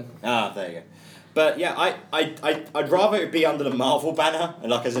Spider-Gwen. Ah, there you go. But yeah, I'd rather it be under the Marvel banner, and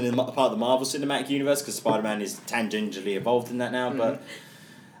like as in part of the Marvel Cinematic Universe, because Spider-Man is tangentially involved in that now, but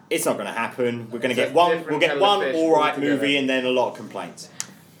it's not going to happen. We're going to It's get a one. different We'll get kettle one of fish alright altogether. movie, and then a lot of complaints.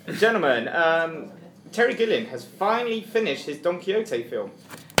 Gentlemen, Terry Gilliam has finally finished his Don Quixote film.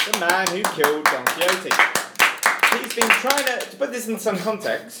 The man who killed Don Quixote. He's been trying to put this in some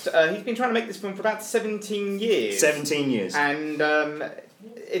context, he's been trying to make this film for about 17 years. 17 years. And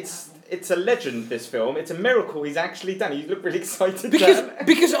it's a legend, this film. It's a miracle he's actually done. You look really excited, Dan.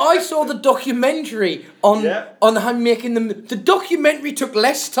 Because I saw the documentary on Yeah. on how making them. The documentary took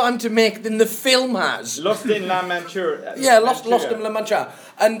less time to make than the film has. Lost in La Manchuria. Yeah, Lost in La Mancha.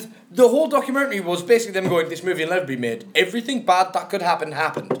 And the whole documentary was basically them going, this movie will never be made. Everything bad that could happen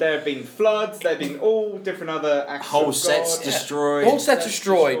happened. There have been floods, there have been all different other acts Whole of sets God. destroyed. Whole set's Sets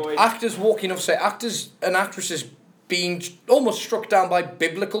destroyed. destroyed. Actors walking off set. Actors and actresses being almost struck down by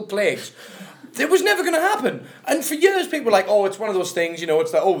biblical plagues. It was never going to happen. And for years, people were like, oh, it's one of those things, you know,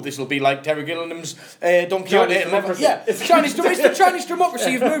 it's like, oh, this will be like Terry Gilliam's Don Quixote. Chinese It'll never- democracy. Yeah, It's it's the Chinese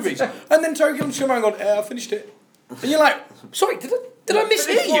democracy of movies. And then Terry Gilliam's come around and gone, I finished it. And you're like, sorry, did I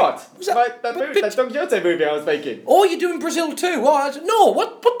mishear you? What? Was that- Like that, but- movie, but- that Don Quixote movie I was making. Oh, you're doing Brazil too? Oh, I said, no,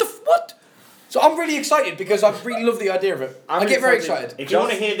 what? So I'm really excited because I really love the idea of it. I'm I get very excited. excited. If you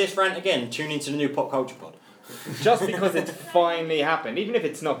want to hear this rant again, tune into the new Pop Culture Pod. Just because it's finally happened, even if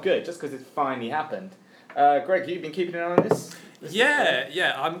it's not good, just because it's finally happened. Greg, you've been keeping an eye on this?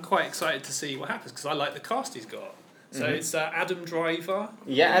 Yeah, I'm quite excited to see what happens because I like the cast he's got. So it's Adam Driver.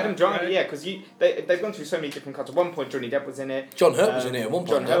 Yeah, Adam Driver, right? yeah, because they've gone through so many different cuts. At one point, Johnny Depp was in it. John Hurt was in it at one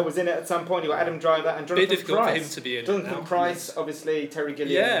point. John Hurt was in it at some point. You got Adam Driver and Bit Jonathan difficult for Price. him to be in it Jonathan now. Price, obviously, Terry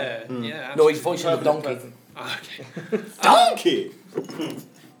Gilliam. Yeah, yeah. No, he's absolutely. voicing the Perfect donkey. person. Oh, okay. Donkey!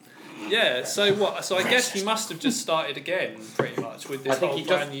 Yeah. So what? So I guess he must have just started again, pretty much, with I this think whole he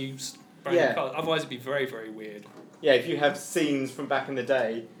brand new yeah. cast. Otherwise, it'd be very, very weird. Yeah, if you have scenes from back in the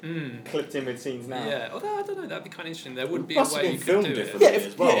day Mm. clipped in with scenes now. Yeah. Although I don't know, that'd be kind of interesting. There would be Must a have way been you could filmed do it. differently. Yeah,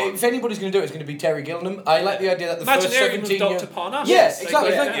 as well. if anybody's going to do it, it's going to be Terry Gilliam. I like the idea that the first Imagineering with 17 Dr. years... Parnassus. Yes, They exactly,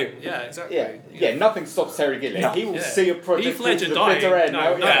 could- thank yeah, you. Yeah, exactly. Yeah, nothing stops Terry Gilliam. No. He will Yeah. see a project Heath through Ledger to the dying. bitter end.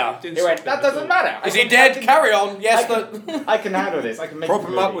 No, yeah. didn't He went, stop that him at doesn't all. matter. Is he dead? Carry on. Yes, but... I can handle this. I can make Prop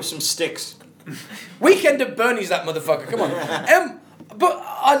this him up movie. with some sticks. Weekend at Bernie's, that motherfucker. Come on. But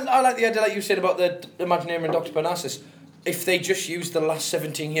I like the idea, like you said about the Imagineering and Dr. Parnassus. If they just used the last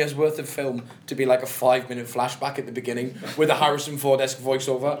 17 years worth of film to be like a 5-minute flashback at the beginning with a Harrison Ford-esque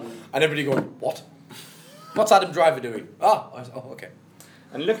voiceover, and everybody going, what? What's Adam Driver doing? Oh, okay.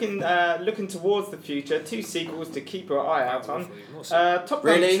 And looking towards the future, 2 sequels to keep your eye out on. Top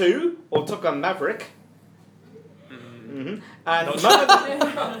Gun Really? 2 or Top Gun Maverick.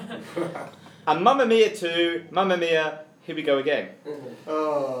 And Mamma Mia 2, Mamma Mia, Here We Go Again.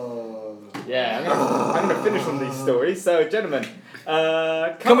 Oh. Yeah, I'm gonna finish on these stories. So, gentlemen,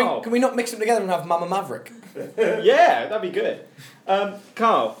 Carl. Can we not mix them together and have Mama Maverick? Yeah, that'd be good.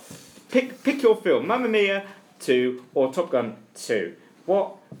 Carl, pick your film, Mamma Mia 2 or Top Gun 2.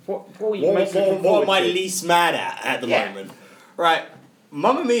 What are you most looking What forward am I to? least mad at the Yeah. moment? Right,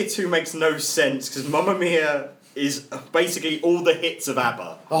 Mamma Mia 2 makes no sense because Mamma Mia is basically all the hits of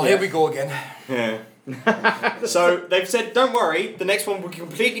ABBA. Oh, here we go again. Yeah. So they've said, don't worry, the next one will be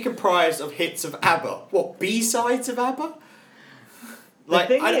completely comprised of hits of ABBA. What, B-sides of ABBA? Like,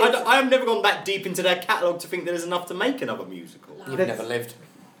 thing is- I've never gone that deep into their catalogue to think there's enough to make another musical. You've That's- never lived.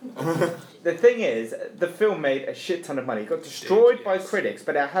 The thing is, the film made a shit ton of money. It got destroyed by critics,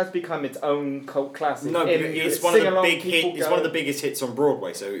 but it has become its own cult classic. No, but it's one of the big hit. It's one of the biggest hits on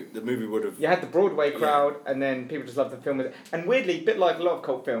Broadway, so the movie would have. You had the Broadway crowd, and then people just loved the film. And weirdly, a bit like a lot of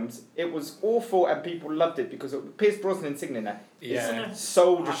cult films, it was awful, and people loved it because Pierce Brosnan singing that is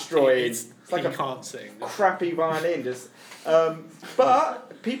soul destroyed. It's like he a can't sing. crappy violin, just.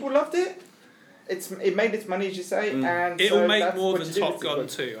 But people loved it. It made its money, as you say, and It'll so make that's more what than you do Top with Gun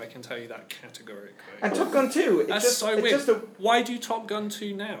sequels. 2, I can tell you that categorically. And Top Gun 2, That's so weird. just Why do Top Gun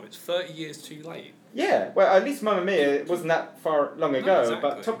 2 now? It's 30 years too late. yeah. Well, at least Mamma Mia wasn't that far long ago, exactly.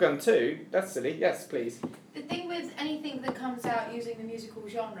 but Top Gun 2, that's silly. Yes, please. The thing with anything that comes out using the musical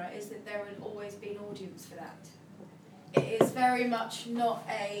genre is that there will always be an audience for that. It is very much not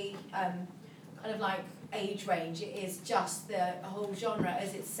a kind of like age range. It is just the whole genre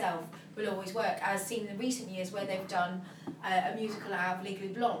as itself will always work, as seen in recent years where they've done a musical out of Legally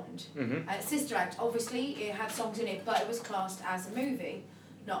Blonde. Sister Act, obviously, it had songs in it, but it was classed as a movie,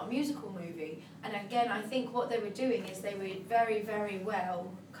 not a musical movie. And again, I think what they were doing is they were very, very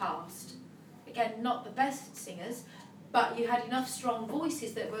well cast. Again, not the best singers, but you had enough strong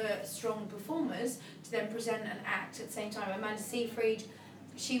voices that were strong performers to then present an act at the same time. Amanda Seyfried,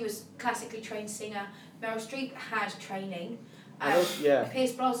 she was classically trained singer. Meryl Streep had training. Yeah.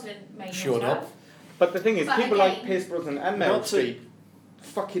 Pierce Brosnan may Showed not up. have. But the thing is, But people again- like Pierce Brosnan and Meryl Not to- Streep,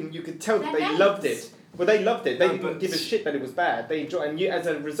 fucking, you could tell that They're they loved names. it. Well, they loved it. They No, didn't but- give a shit that it was bad. They enjoyed, and you, as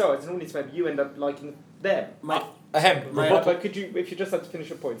a result, as an audience member, you end up liking them. Ahem. But could you, if you just had to finish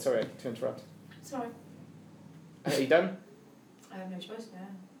your point, sorry to interrupt. Sorry, Are you done? I have no choice now.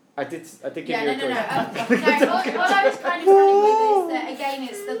 I did give Yeah, you no. a choice. What I was kind of running with is that, again,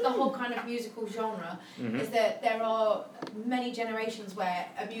 it's the whole kind of musical genre, is that there are many generations where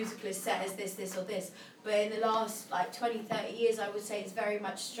a musical is set as this or this, but in the last, 20, 30 years, I would say it's very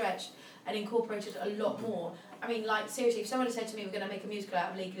much stretched and incorporated a lot more. I mean, seriously, if someone had said to me, we're going to make a musical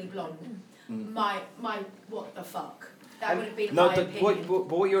out of Legally Blonde, my, what the fuck? That would have been No, my but opinion.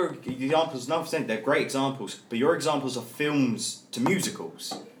 what your examples, no percent, they're great examples, but your examples are films to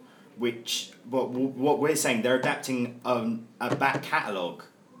musicals, which, what we're saying, they're adapting a back catalogue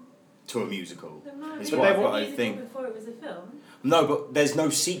to a musical. Is But what, they what were- I think. Before it was a film. No, but there's no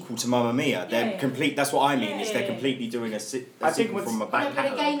sequel to Mamma Mia. They're Yeah. complete. That's what I mean. Is they're Yeah. completely doing a I think sequel what's- from a No, back but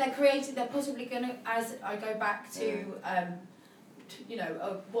again, catalogue. they're possibly going to, as I go back to,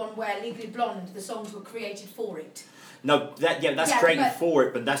 one where Legally Blonde, the songs were created for it. No, that's Yeah, created but- for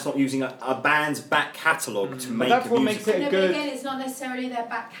it, but that's not using a band's back catalogue to make that's a what musical. makes it No, good. but again, it's not necessarily their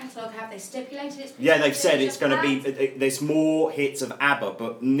back catalogue. Have they stipulated it's? Yeah, they've said it's just going to that? be. There's more hits of ABBA,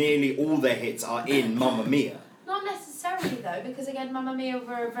 but nearly all their hits are in Mamma Mia. Not necessarily though, because again, Mamma Mia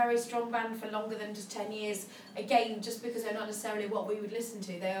were a very strong band for longer than just 10 years. Again, just because they're not necessarily what we would listen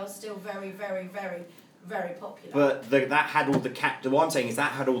to, they are still very, very, very, very popular. But that had all the What I'm saying is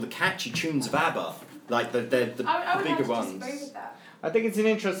that had all the catchy tunes of ABBA, like the I would bigger have to ones. disagree with that. I think it's an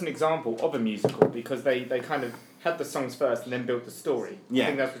interesting example of a musical because they kind of had the songs first and then built the story. Yeah. I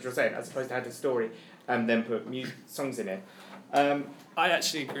think that's what you're saying, as opposed to have the story and then put songs in it. I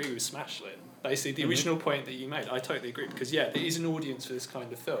actually agree with Smashlin. Basically, the original point that you made, I totally agree, because there is an audience for this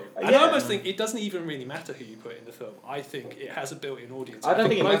kind of film. And Yeah. I almost think it doesn't even really matter who you put in the film. I think it has a built-in audience. I don't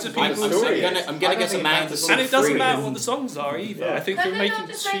think it loads of matters people what the story sing it. is. I'm I gonna don't get think some it man matters to what sing And it doesn't free. matter what the songs are either. Yeah. I think Can you're they making not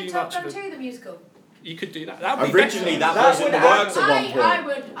just say too Top much Gun of it. 2 the musical? You could do that. That would be Originally, better. that was in the works at one I point.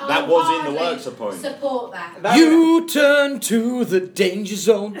 would That was in the wholeheartedly works at point. support that. That You turn to the danger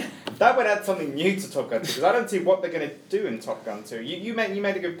zone. That would add something new to Top Gun 2 because I don't see what they're going to do in Top Gun 2. You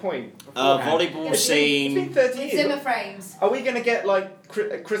made a good point. beforehand. Volleyball It's scene. been 30 years. Zimmer frames. Are we going to get like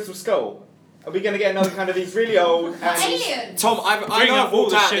Crystal Skull? Are we going to get another kind of these really old and Alien. Tom, I Bring know up I've all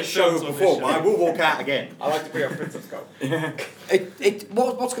walked the out shit this show films on this before, show. but I will walk out again. I like to bring up Crystal Skull.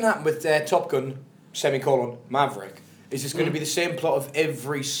 What's going to happen with Top Gun, Maverick, is it's going to be the same plot of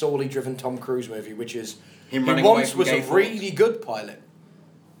every solely driven Tom Cruise movie, which is Him he running away once from was a gay thoughts. really good pilot.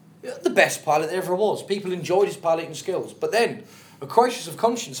 The best pilot there ever was. People enjoyed his piloting skills. But then a crisis of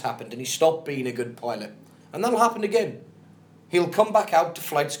conscience happened and he stopped being a good pilot. And that'll happen again. He'll come back out to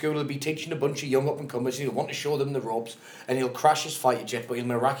flight school, he'll be teaching a bunch of young up-and-comers, he'll want to show them the ropes, and he'll crash his fighter jet, but he'll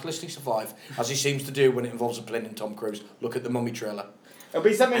miraculously survive, as he seems to do when it involves a plane and Tom Cruise. Look at the Mummy trailer. It'll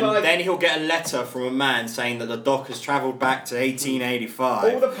be something And like then he'll get a letter from a man saying that the doc has travelled back to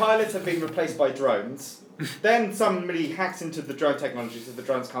 1885. all the pilots have been replaced by drones. Then somebody hacks into the drone technology so the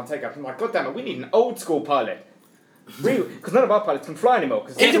drones can't take up. I'm like, God damn it, we need an old school pilot. Because none of our pilots can fly anymore.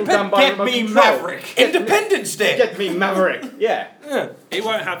 Because it's all done by Get remote me control. Maverick. Independence Day! Get me Maverick. Yeah. It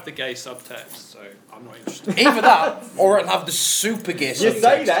won't have the gay subtext, so I'm not interested. Either that, or it'll have the super gay You say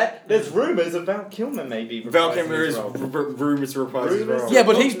subtext. that, there's rumours of Val Kilmer maybe. Val reprising Kilmer his is role. rumours to reprise his Rumours? role. Yeah,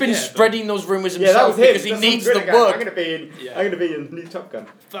 but he's been Yeah, spreading those rumours Yeah, that himself was him. because he That's needs some the good guy. work. I'm gonna be in. Yeah. I'm gonna be in new Top Gun.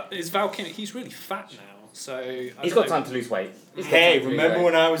 Is Val Kilmer? He's really fat now, so I He's don't got know. time to lose weight. He's got Hey, time to lose remember weight.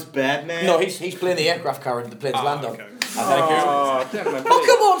 when I was Batman? No, he's playing the aircraft carrier the planes land on. Okay. Oh, gentlemen, Oh, please.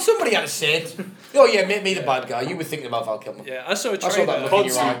 come on, somebody had to say it. Oh, yeah, make me the bad guy. You were thinking about Val Kilmer. Yeah, I saw a saw that trailer. look in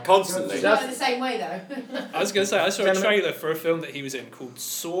your eye. Constantly. It's not in the same way though. I was going to say, I saw a Gentlemen. trailer for a film that he was in called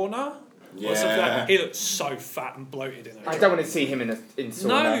Sauna. Or something like Yeah. that. He looked so fat and bloated in it. I don't want to see him in sauna.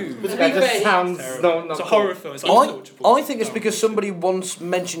 No. that But to be just fair, sounds Terrible. not It's a cool. horror film. It's unwatchable. I think it's because somebody once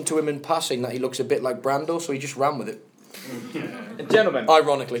mentioned to him in passing that he looks a bit like Brando, so he just ran with it. Gentlemen,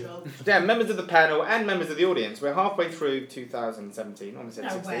 Ironically. yeah, members of the panel and members of the audience, we're halfway through 2017. Almost said No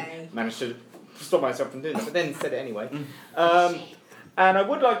 16. way. Managed to stop myself from doing that, but then said it anyway. And I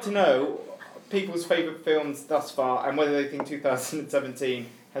would like to know people's favourite films thus far and whether they think 2017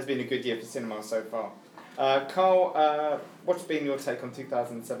 has been a good year for cinema so far. Carl, what's been your take on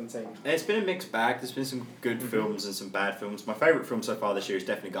 2017? It's been a mixed bag. There's been some good films and some bad films. My favourite film so far this year is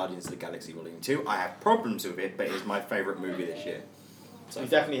definitely Guardians of the Galaxy Volume 2. I have problems with it, but it is my favourite movie this year. You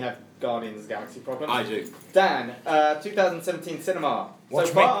definitely have Guardians of the Galaxy problems. I do. Dan, 2017 cinema. Watch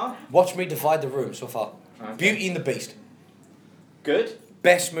so me, far, watch me divide the room so far. Okay. Beauty and the Beast. good.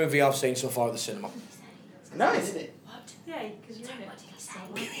 Best movie I've seen so far at the cinema. Nice. Isn't it? Yeah, because you're in it.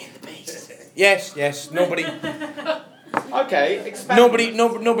 Beauty and the Beast. Yes. Nobody Okay, expand.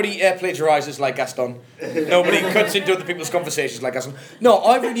 nobody plagiarises like Gaston. Nobody cuts into other people's conversations like Gaston. No,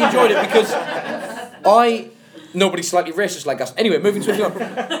 I really enjoyed it because nobody's slightly racist like Gaston. Anyway, moving swiftly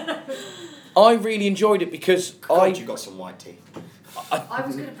on. I really enjoyed it because God, you got some white teeth. I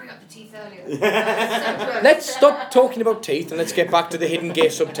was going to bring up the teeth earlier. So Let's stop talking about teeth and let's get back to the hidden gay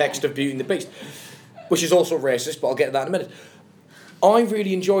subtext of Beauty and the Beast, which is also racist, but I'll get to that in a minute. I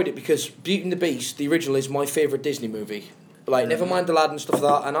really enjoyed it because Beauty and the Beast, the original, is my favourite Disney movie. Like, never mind Aladdin and stuff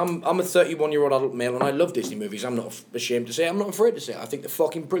like that, and I'm a 31-year-old adult male and I love Disney movies. I'm not ashamed to say it. I'm not afraid to say it. I think they're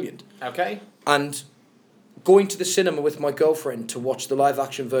fucking brilliant. Okay. And going to the cinema with my girlfriend to watch the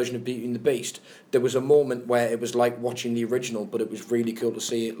live-action version of Beauty and the Beast, there was a moment where it was like watching the original, but it was really cool to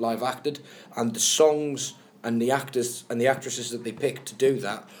see it live-acted. And the songs and the actors and the actresses that they picked to do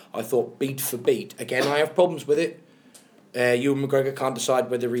that, I thought beat for beat. Again, I have problems with it. Ewan McGregor can't decide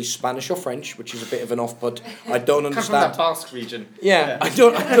whether he's Spanish or French, which is a bit of an off-put. I don't Come from that understand. Basque region. Yeah, I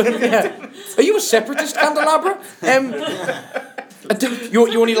don't yeah. Are you a separatist, Candelabra?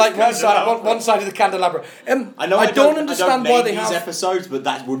 You only like one side of the candelabra. I don't understand why they these have. episodes, but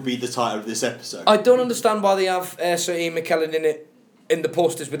that would be the title of this episode. I don't understand why they have Sir Ian McKellen in the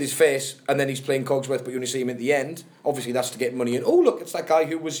posters with his face, and then he's playing Cogsworth, but you only see him at the end. Obviously, that's to get money in. Oh, look, it's that guy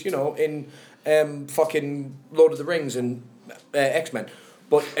who was, in fucking Lord of the Rings and X-Men.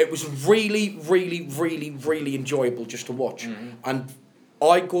 But it was really, really, really, really enjoyable just to watch. Mm-hmm. And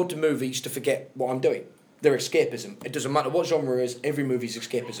I go to movies to forget what I'm doing. They're escapism. It doesn't matter what genre it is, every movie's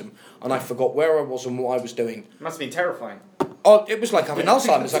escapism. And I forgot where I was and what I was doing. Must have been terrifying. Oh, it was like having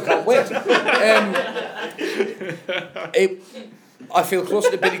Alzheimer's. I can't wait. I feel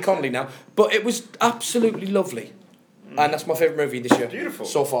closer to Billy Connolly now, but it was absolutely lovely, and that's my favourite movie this year. Beautiful.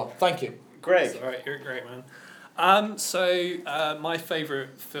 So far. Thank you. Greg. Alright, you're a great man. My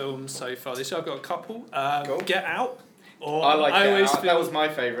favourite film so far this year, I've got a couple. Cool. Get Out. Or I like I Get always Out. feel, That was my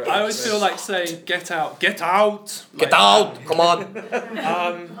favourite. I always feel like saying "Get out, get out, Get like out! that. Come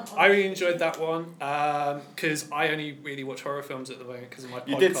on! I really enjoyed that one because I only really watch horror films at the moment because of my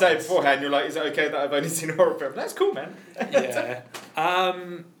You podcast. did say beforehand, you're like, is it okay that I've only seen a horror film? That's cool, man. Yeah.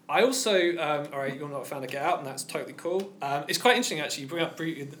 I also, alright, you're not a fan of Get Out, and that's totally cool. It's quite interesting, actually, you bring up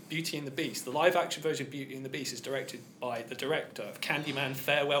Beauty and the Beast. The live-action version of Beauty and the Beast is directed by the director of Candyman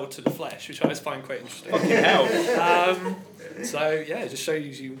Farewell to the Flesh, which I always find quite interesting. Fucking hell. So, yeah, it just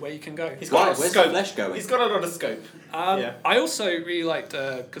shows you where you can go. He's got a lot of Where's scope. the flesh going? He's got a lot of scope. Yeah. I also really liked,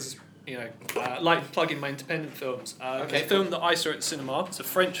 because, like plugging my independent films. Okay, a film that I saw at the cinema, it's a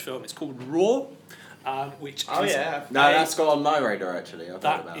French film, it's called Raw. Which Oh, is yeah. No, that's got on my radar actually. I've heard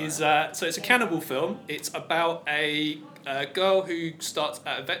that about is that. so it's a cannibal film. It's about a girl who starts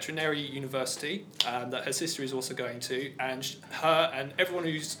at a veterinary university that her sister is also going to, and her and everyone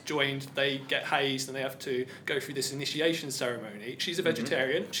who's joined, they get hazed and they have to go through this initiation ceremony. She's a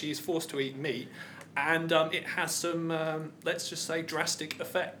vegetarian. She is forced to eat meat, and it has some let's just say drastic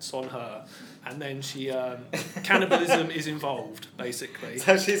effects on her. And then she cannibalism is involved basically.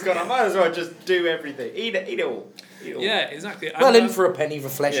 So she's gone, I might as well just do everything. Eat it all. Eat it all. Yeah, exactly. Well, And, in for a penny, for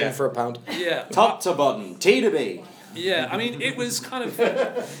flesh, Yeah. in for a pound. yeah, Top to bottom, T to B. Yeah, I mean, it was kind of.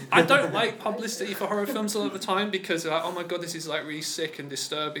 I don't like publicity for horror films a lot of the time because, oh my god, this is like really sick and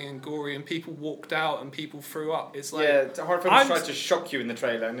disturbing and gory, and people walked out and people threw up. It's like. Yeah, the horror films I'm- try to shock you in the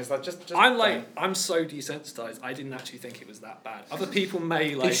trailer, and it's like, just I'm like, I'm so desensitized. I didn't actually think it was that bad. Other people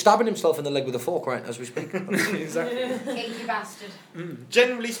may like. He's stabbing himself in the leg with a fork right as we speak. Exactly. Kinky bastard.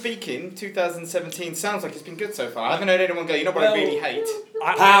 Generally speaking, 2017 sounds like it's been good so far. I haven't heard anyone go, you know what I really hate?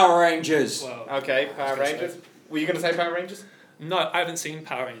 Power Rangers. Well, Okay, Power Let's go Rangers. Were you going to say Power Rangers? no, I haven't seen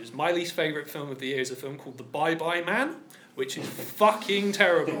Power Rangers. My least favorite film of the year is a film called The Bye Bye Man, which is fucking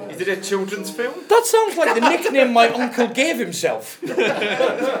terrible. Is it a children's film? That sounds like the nickname my uncle gave himself.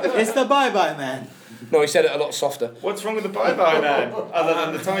 It's the Bye Bye Man. No, he said it a lot softer. What's wrong with the Bye Bye Man, other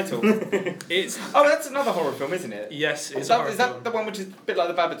than the title? It's Oh, that's another horror film, isn't it? yes, it's Is a horror that film. the one which is a bit like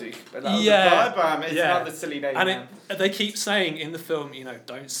the Babadook? But that was Yeah, the Bye Bye Man. It's yeah. another silly name. And man. they keep saying in the film,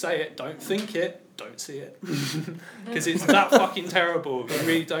 don't say it, don't think it, don't see it. Because it's that fucking terrible. You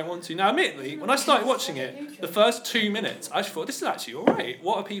really don't want to. Now, admittedly, when I started watching it, the first 2 minutes, I just thought, this is actually alright.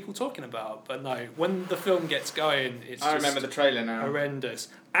 What are people talking about? But no, when the film gets going, it's I just remember the trailer now. horrendous.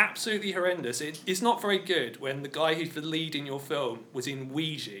 Absolutely horrendous. It's not very good when the guy who's the lead in your film was in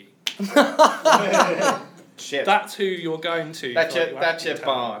Ouija. Shit. That's who you're going to. That's for your- your that's acting your talent.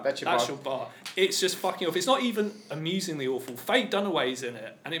 bar, that's your bar. bar. It's just fucking off. It's not even amusingly awful. Faye Dunaway's in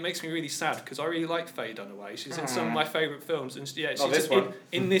it, and it makes me really sad because I really like Faye Dunaway. She's in some of my favourite films, and yeah, she's Not this just one.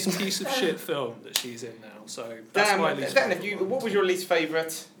 in this piece of shit film that she's in now. So that's Dan, my least Dan, favourite. what was your least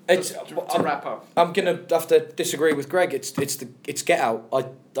favourite? It's- to wrap up. I'm gonna have to disagree with Greg. It's Get Out.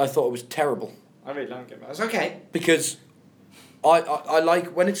 I thought it was terrible I really like it. It's okay. because I like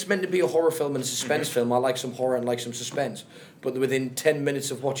when it's meant to be a horror film and a suspense film. I like some horror and like some suspense. But within 10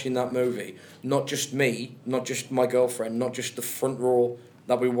 minutes of watching that movie, not just me, not just my girlfriend, not just the front row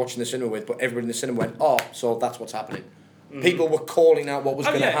that we were watching the cinema with, but everybody in the cinema went, oh, so that's what's happening. People were calling out what was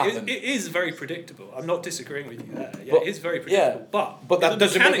Oh, going to yeah, happen. it is very predictable. I'm not disagreeing with you there. Yeah, But- it is very predictable. yeah, But that the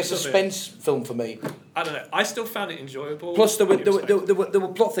doesn't make a mechanics of it, suspense film for me. I don't know. I still found it enjoyable. Plus, there were irrespective. there were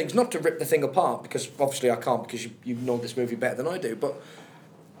plot things, not to rip the thing apart, because obviously I can't, because you know this movie better than I do, but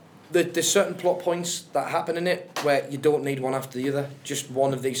there's certain plot points that happen in it where you don't need one after the other. Just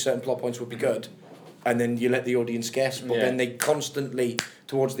one of these certain plot points would be good, and then you let the audience guess, but Yeah. then they constantly,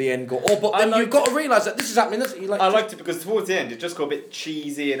 towards the end, go, oh, but I then you've liked- got to realise that this is happening. This, I liked it because towards the end it just got a bit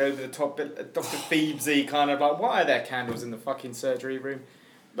cheesy and over the top, bit Dr. Phoebesy kind of like, why are there candles in the fucking surgery room?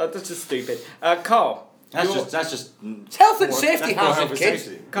 Like, that's just stupid. Carl. That's your- just. It's health and Well, safety that's more hazard, health and kids.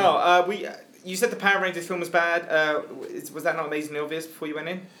 safety. Carl, you said the Power Rangers film was bad. Was that not amazingly obvious before you went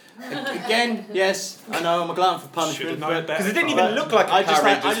in? Again, yes, I know I'm a glutton for Should've punishment, known but better. Because it didn't But even look like a I Power just,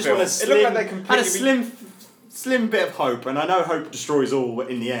 Rangers I just film. want a It looked like they slim, had a completely... slim bit of hope, and I know hope destroys all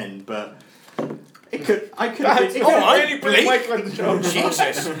in the end, but it could. I could. have That's been- it oh, could- I really put Michael on the show.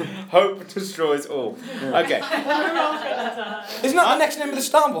 Jesus. Hope destroys all. Okay. Isn't that the next name of the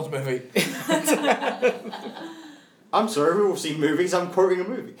Star Wars movie? I'm sorry, we've all seen movies. I'm quoting a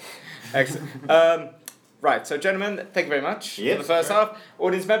movie. Excellent. Right, so gentlemen, thank you very much Yep. for the first half.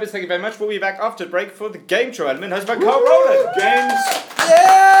 Audience members, thank you very much. We'll be back after the break for the game show element hosted by Carl Rowland. Games.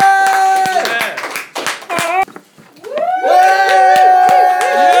 Yeah.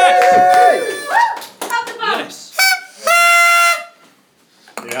 Have the ball. Yes.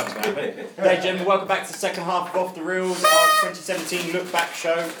 Yeah, that's what happened. Hey, gentlemen, welcome back to the second half of Off the Reels, our 2017 look back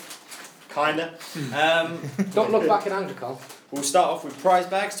show. Kinda. Don't look back in anger, Carl. We'll start off with prize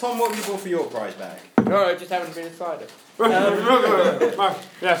bags. Tom, what have you bought for your prize bag? No, I just haven't been decided.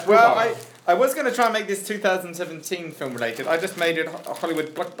 Yes, well, I was going to try and make this 2017 film related. I just made it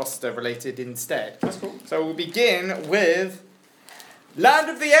Hollywood blockbuster related instead. That's cool. So we'll begin with Land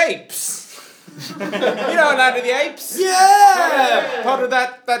of the Apes. You know Land of the Apes? Yeah! Part of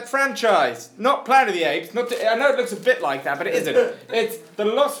that franchise. Not Planet of the Apes. I know it looks a bit like that, but it isn't. It's The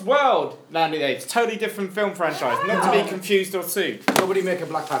Lost World Land of the Apes. Totally different film franchise. Not to be confused or sued. Nobody make a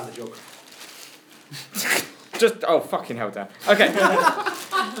Black Panther joke. Just, oh, fucking hell, Dan. Okay.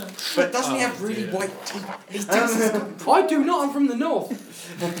 But doesn't he have really white teeth? I do not, I'm from the north.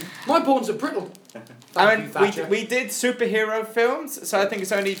 My bones are brittle. I mean, we did superhero films, so I think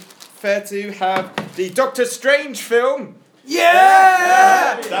it's only fair to have the Doctor Strange film.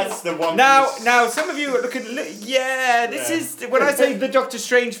 Yeah! That's the one. Now, some of you are looking. This is when I say the Doctor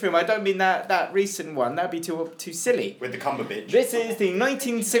Strange film. I don't mean that recent one. That'd be too silly. With the Cumberbitch. This is the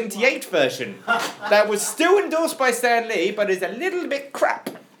 1978 version that was still endorsed by Stan Lee, but is a little bit crap.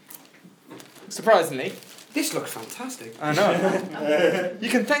 Surprisingly. This looks fantastic. I know. You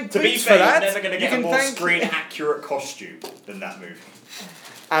can thank To be Boots fair, for that. you're never going to get You a can more thank- screen-accurate costume than that movie.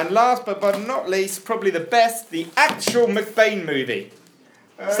 And last but not least, probably the best, the actual McBain movie.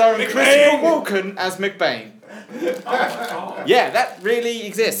 Starring Christopher Walken as McBain. Yeah, that really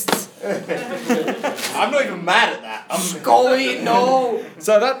exists. I'm not even mad at that. Going, no!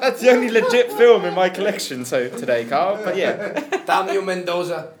 So that's the only legit film in my collection today, Carl. But yeah. Damn you,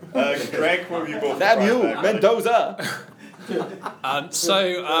 Mendoza. Greg, what have you bought for Damn prize you, bag? Mendoza.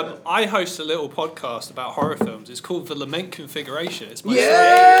 I host a little podcast about horror films. It's called The Lament Configuration. It's my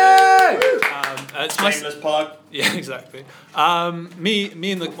Yeah! it's my Shameless plug. Yeah, exactly.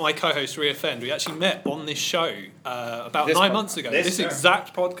 Me and my co-host Ria Fend, we actually met on this show about This 9 pod- months ago. this- This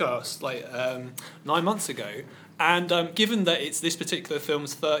exact podcast, 9 months ago. And given that it's this particular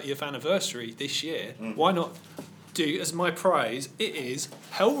film's 30th anniversary this year, why not do as my prize? It is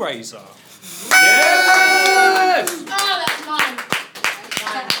Hellraiser. Yes! Oh, that's mine.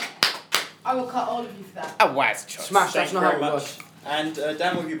 I will cut all of you for that. A wise choice. Smash, Thank that's you not how very it much. works. And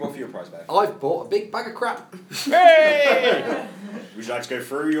Dan, what have you bought for your prize bag? I've bought a big bag of crap. Hey! Would you like to go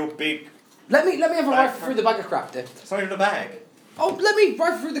through your big... Let me have a rifle through the bag of crap, Dick. It's not even a bag. Oh, let me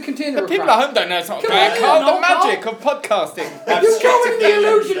rifle through the container The of people crap. at home don't know it's not Come bad. on, Carl, no, the magic of podcasting. You're going the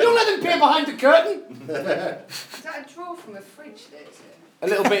illusion. Don't let them peer behind the curtain. Is that a drawer from a fridge, there, is it? A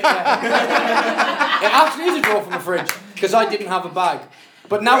little bit, yeah. It actually is a drawer from the fridge, because I didn't have a bag.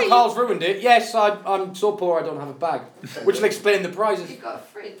 But now Carl's ruined it. Yes, I'm so poor I don't have a bag. Which will explain the prizes. You've got a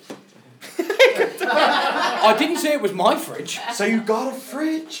fridge. I didn't say it was my fridge. So you got a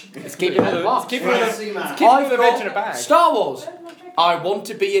fridge? Let's keep it in the box. Keep it with Fancy man. keep I've the veg in a got bag. Star Wars. I Want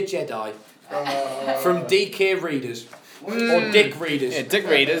to Be a Jedi. From DK Readers. Or Dick Readers. Yeah, Dick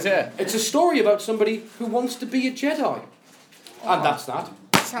Readers, yeah. It's a story about somebody who wants to be a Jedi. And that's that.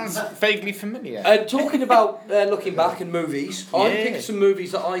 Sounds vaguely familiar. And talking about looking back in movies, I Yeah. picked some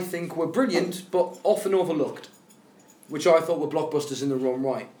movies that I think were brilliant but often overlooked, which I thought were blockbusters in their own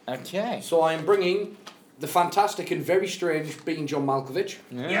right. Okay. So I am bringing the fantastic and very strange Being John Malkovich.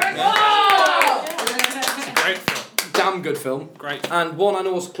 Yeah. It's a great film. Damn good film. Great. And one I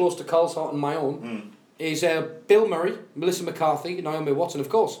know is close to Carl's heart and my own is Bill Murray, Melissa McCarthy, Naomi Watson, of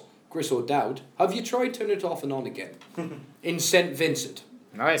course, Chris O'Dowd. Have you tried Turn It Off and On Again? In St. Vincent.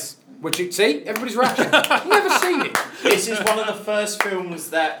 Nice. Which, see, everybody's reaction. Never seen it. This is one of the first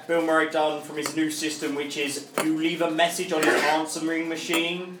films that Bill Murray done from his new system, which is you leave a message on his answering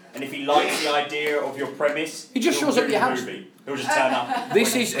machine, and if he likes the idea of your premise, He just he'll shows up do at your the house. movie. He'll just turn up.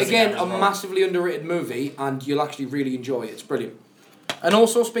 This when is, the again, camera's a rolling. massively underrated movie, and you'll actually really enjoy it. It's brilliant. And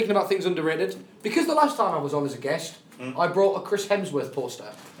also, speaking about things underrated, because the last time I was on as a guest, I brought a Chris Hemsworth poster,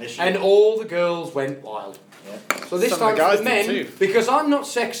 This and year. all the girls went wild. Yeah. So this Some of time the for guys the men, did too. because I'm not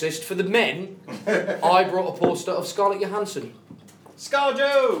sexist, for the men, I brought a poster of Scarlett Johansson.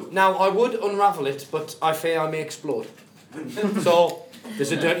 Scarjo! Now, I would unravel it, but I fear I may explode. So,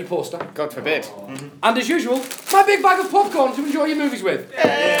 there's a dirty poster. God forbid. And as usual, my big bag of popcorn to enjoy your movies with.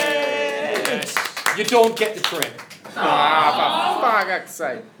 Yes. You don't get the tray. Ah, for fuck's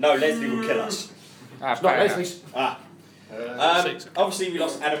sake. No, Leslie will kill us. Ah, It's not fair Leslie's. Obviously, we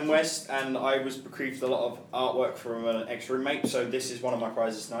lost Adam West, and I was bequeathed a lot of artwork from an ex-roommate. So this is one of my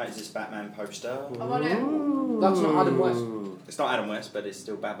prizes tonight. Is this Batman poster? I want it. That's not Adam West. It's not Adam West, but it's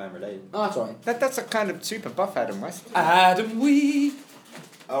still Batman related. Oh, that's alright. That's a kind of super buff Adam West. Adam Wee.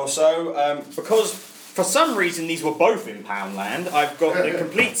 Also, because for some reason these were both in Poundland, I've got the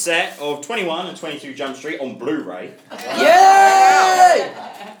complete set of 21 and 22 Jump Street on Blu-ray. Yay!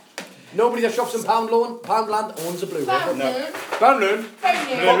 Nobody that shops in Poundland owns a Blu-ray. Fountain. Poundland.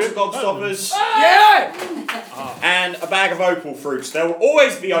 Box of Gobstoppers, Yeah! and a bag of Opal fruits. There will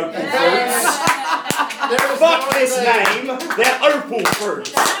always be Opal fruits. Fuck this name, they're Opal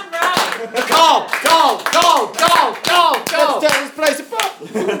fruits. Go! Let's tear this place apart.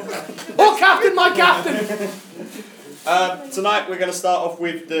 Oh, Captain, my Captain! Tonight we're going to start off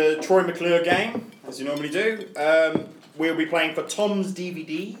with the Troy McClure game, as you normally do. We'll be playing for Tom's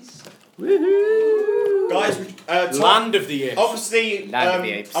DVDs. Woohoo! Guys, Tom, Land of the Apes. obviously, Land of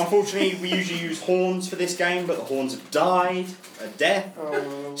the Apes. unfortunately, we usually use horns for this game, but the horns have died a death.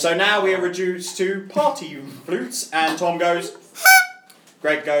 So now we are reduced to party flutes, and Tom goes,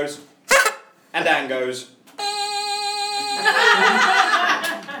 Greg goes, and Dan goes.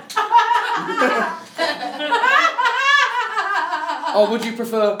 Or would you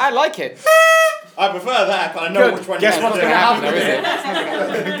prefer... I like it. I prefer that, but I know Good. which one Guess you're what's going going to to do.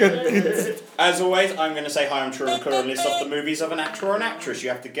 happen though, is it? As always, I'm going to say hi, I'm Troy McClure and list off the movies of an actor or an actress. You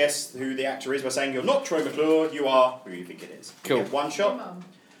have to guess who the actor is by saying you're not Troy McClure, you are who you think it is. Cool. You get one shot.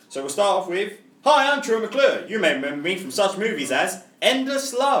 So we'll start off with, hi, I'm Troy McClure. You may remember me from such movies as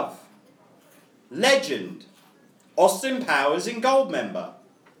Endless Love, Legend, Austin Powers in Goldmember,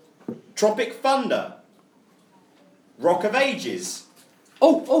 Tropic Thunder, Rock of Ages.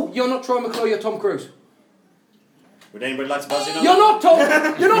 Oh, you're not Troy McClure, you're Tom Cruise. Would anybody like to buzz in on You're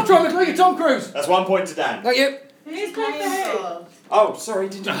that? you're not Troy McClure, you're Tom Cruise. That's 1 point to Dan. Thank you. Who's called for who? Oh, sorry,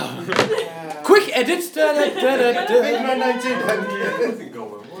 did you? Quick edits. Fuck.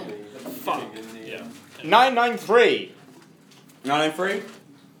 Yeah. 993. 903.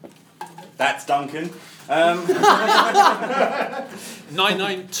 That's Duncan.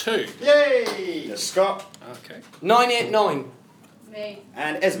 992. Yay! There's Scott 989. 989. Me.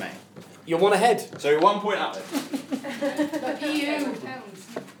 and Esme. You're one ahead. So 1 point up there. But you.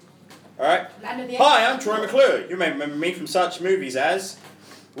 Alright. Land of the Hi, I'm Troy McClure. You may remember me from such movies as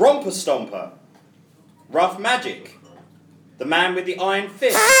Romper Stomper, Rough Magic, The Man with the Iron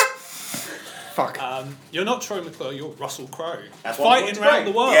Fist. Fuck. You're not Troy McClure, you're Russell Crowe. That's 1 point Fighting to around Greg.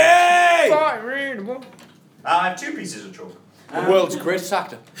 the world. Yay! Fine, I have 2 pieces of chalk. The world's greatest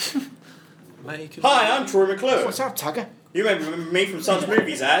actor. Hi, I'm Troy McClure. What's up, Tugger? You may remember me from such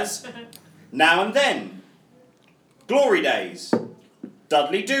movies as Now and Then, Glory Days,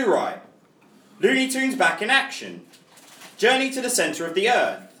 Dudley Do-Right, Looney Tunes Back in Action, Journey to the Centre of the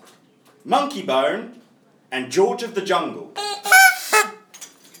Earth, Monkey Bone, and George of the Jungle.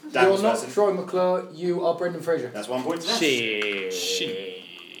 Dan You're was not first. Troy McClure, you are Brendan Fraser. That's 1 point to Dan. Shit.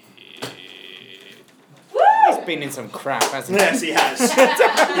 He's been in some crap, hasn't he? Yes, he has.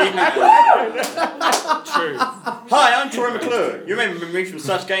 True. Hi, I'm Troy McClure. You remember me from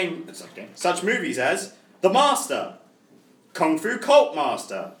such movies as The Master, Kung Fu Cult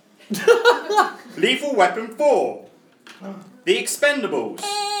Master, Lethal Weapon 4, The Expendables.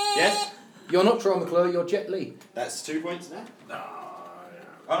 Yes? You're not Troy McClure, you're Jet Li. That's 2 points now.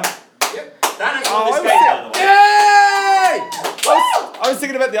 Oh, yep. Dan has Oh, won this I game, by the way. Yay! I was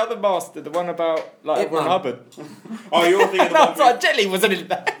thinking about the other master, the one about like Ip Edward Man. Hubbard. Oh, you're thinking of the No, one. sorry, Jet Li wasn't in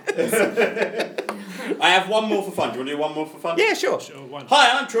that. I have one more for fun. Do you want to do one more for fun? Yeah, sure. Sure, one.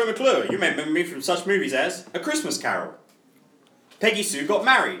 Hi, I'm Troy McClure. You remember me from such movies as A Christmas Carol, Peggy Sue Got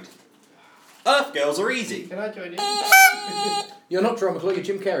Married, Earth Girls Are Easy. Can I join in? You're not Troy McClure, you're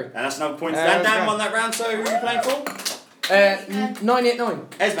Jim Carrey. And that's another point to Dan. Dan won that round, so who are you playing for? 989.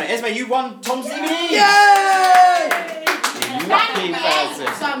 Esme, you won Tom's DVD. Yay! Lucky person.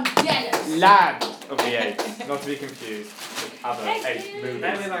 So I'm jealous. Land of the Apes. Not to be confused with other ape movies.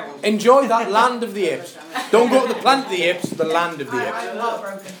 Enjoy that Land of the Apes. Don't go to the Planet of the Apes, the Land of the Apes. I'm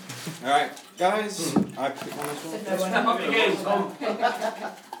heartbroken. Alright, guys. I pick one as well.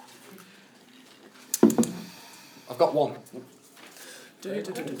 I've got one.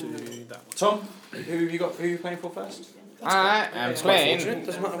 That one. Tom, who are you playing for first? I am playing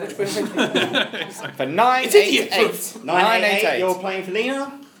Doesn't matter which way. for 988. 988. You're playing for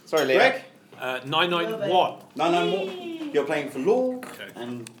Lena. Sorry, Leo. Greg. 991. 991. You're playing for Law. Okay.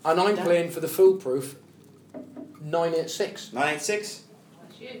 And And I'm playing for the foolproof 986. 986.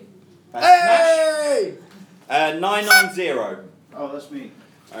 That's you. That's Smash. Hey! 990. Oh, that's me.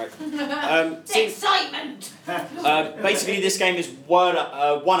 Alright. Excitement! Basically, this game is one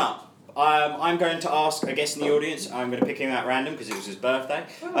up. I'm going to ask a guest in the audience. I'm going to pick him at random because it was his birthday.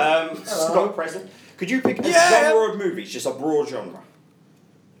 Scott present. Could you pick a genre of movies, just a broad genre?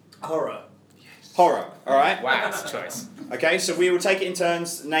 Horror. Horror. All right. Wow, that's a choice. Okay, so we will take it in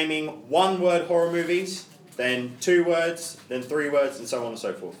turns, naming one-word horror movies, then 2 words, then 3 words, and so on and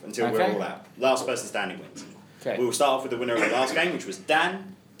so forth until we're Okay. all out. Last person standing wins. Okay. We will start off with the winner of the last game, which was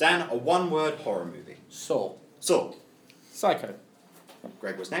Dan. Dan, a one-word horror movie. Saw. Saw. Psycho.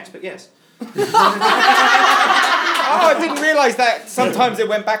 Greg was next, but yes. Oh, I didn't realise that sometimes it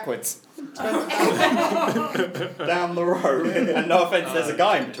went backwards. Down the road. And no offence, there's a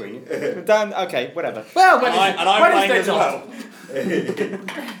guy in between you. Done. Okay, whatever. Well, And I'm playing as well.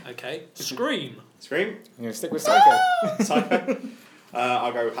 Okay. Scream. Scream. I'm going to stick with Psycho. Psycho.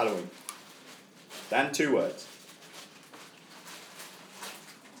 I'll go with Halloween. Dan, 2 words.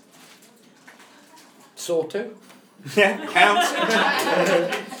 Saw 2. Yeah, counts.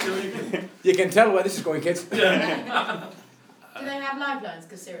 You can tell where this is going, kids. Do they have lifelines?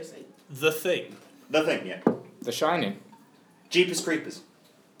 Because seriously. The Thing. The Thing, yeah. The Shining. Jeepers Creepers.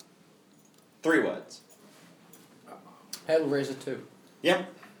 3 words. Hellraiser 2. Yep.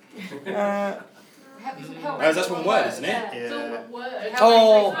 That's 1 word, isn't it? Yeah.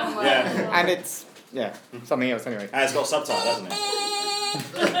 Oh. Yeah. And it's, something else anyway. And it's got a subtitle, hasn't it?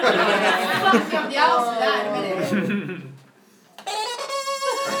 Fuck you up the arse with that in a minute.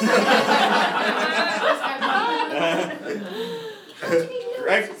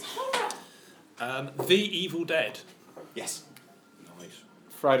 Greg? The Evil Dead. Yes. Nice.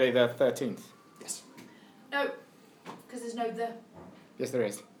 Friday the 13th. Yes. No, because there's no the. Yes, there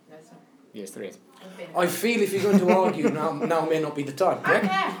is. No, it's not. Yes, there is. I feel if you're going to argue, now may not be the time, I correct?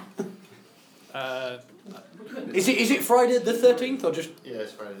 care. Is it Friday the 13th or just... Yeah,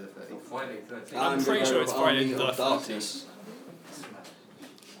 it's Friday the 13th. I'm pretty sure it's Friday the 13th.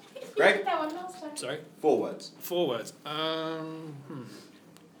 Greg? You did that one last time. Sorry. 4 words. 4 words. Oh,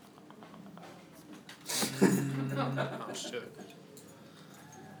 shit.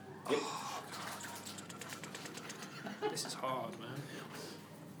 This is hard, man.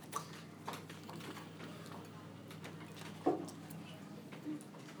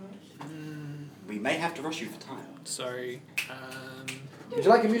 We may have to rush you for time. Sorry. Would you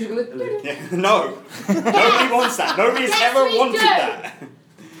like a musical interlude? Yeah. No. Nobody wants that. Nobody's Yes, ever we wanted do. that.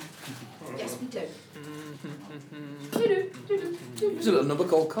 Yes, we do. There's a little number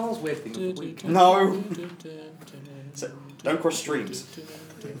called Carl's Weird Things of the Week. No. So, don't cross streams.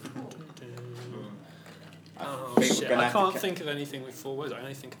 Oh think we're shit! gonna I have to can't ca- think of anything with 4 words. I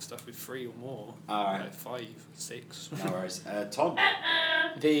only think of stuff with 3 or more. Alright. Like 5, 6. No worries. Tom?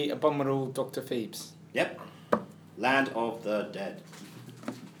 The Abominable Dr. Phoebes. Yep. Land of the Dead.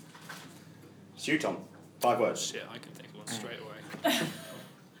 Stu, Tom. 5 words. Shit, I can think of one straight away.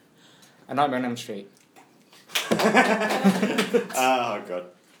 A Nightmare on Elm Street. Oh, God.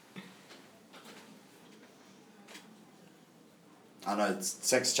 I know, it's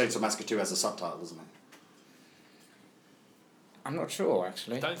Texas Chainsaw Massacre 2 has a subtitle, doesn't it? I'm not sure, I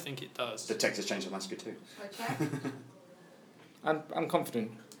actually. don't think it does. The Texas Chainsaw Massacre 2. I'm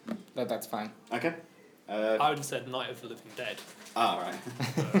confident that that's fine. Okay. I would have said Night of the Living Dead. Right.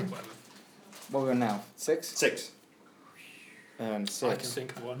 Whatever. What are we on now? 6? 6. 6. I can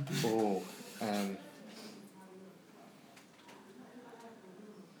think of one. Oh.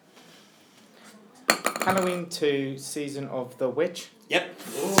 Halloween 2, Season of the Witch. Yep.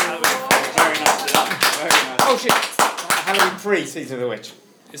 Very nicely done. Very nice. Oh shit! Halloween 3, Season of the Witch.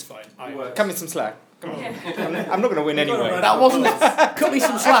 It's fine. Cut me some slack. Come on. I'm not going to win anyway. That wasn't... Cut me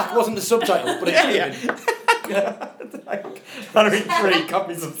some slack wasn't the subtitle, but it should have been. Halloween 3, cut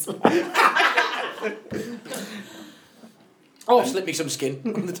me some slack. Oh, slip me some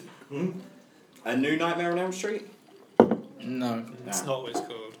skin. A New Nightmare on Elm Street? No. It's not what it's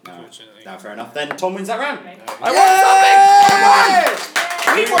called, unfortunately. No, fair enough. Then Tom wins that round. I won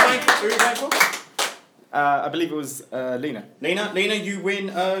something! Who are you going for? I believe it was Lena. Lena, you win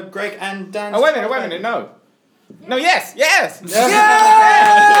Greg and Dan. Oh, wait a minute, no. No, yes! Yes! Know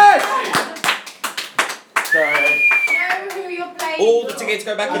who you're playing. All the tickets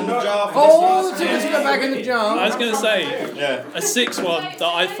go back in the jar. For Oh, this the tickets go back in the I jar. was going to say, Yeah. a 6th one that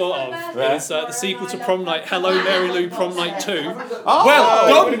I thought of is the sequel to Prom Night, Hello Mary Lou Prom Night 2.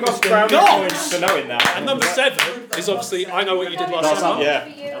 Well, We've got brownie points for knowing that. And number 7 is obviously I Know What You Did Last Summer. Yeah.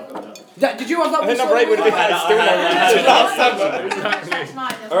 Did you have that one? Number 8 would have been still last summer.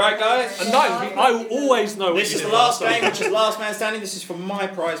 Alright, guys. And 9, I will always know what This you is did the last summer. game, which is Last Man Standing. This is for my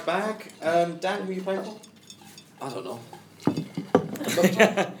prize bag. Dan, who are you playing for? I don't know.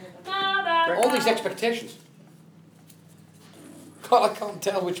 All these expectations. God, I can't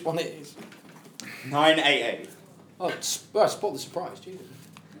tell which one it is. 988. Oh, I spot the surprise, Jesus.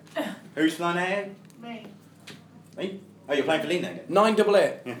 Who's 988? Me. Me? Oh, you're playing for Lena again?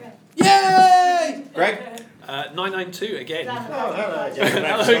 988. Yeah. Yay! Greg? 992 again.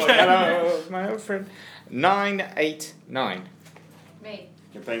 Hello, my old friend. 989. Me.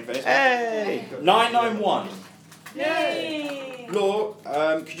 You're playing for this one? Hey! 991. Yay! Law,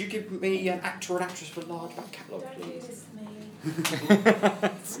 could you give me an actor or actress with a large back catalogue, Don't do please? this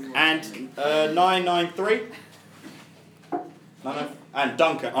to me. And 993. And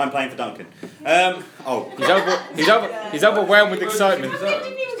Duncan. I'm playing for Duncan. He's overwhelmed with excitement.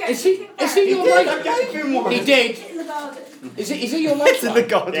 Is he your life? He did. In the garden. Is he your life? It's in the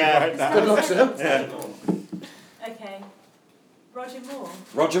garden Yeah. right now. Good luck, sir. Yeah. Okay. Roger Moore.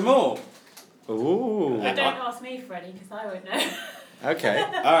 Roger Moore. Ooh. But don't ask me for any because I won't know. Okay.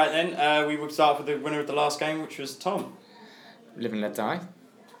 All right then. We will start with the winner of the last game, which was Tom. Live and let die.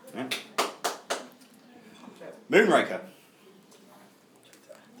 Yeah. Moonraker.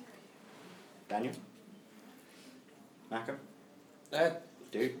 Daniel. Macca.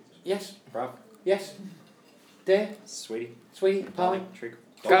 Dude. Yes. Bruv. Yes. Dear. Sweetie. Sweetie. Pie. Trick.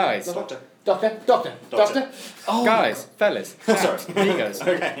 Guys. Doctor. Doctor. Oh. Guys, fellas. Sorry. Amigos.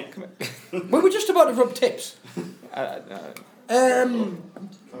 Okay. We were just about to rub tips. That's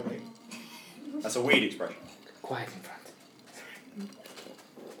a weird expression. Quiet in front.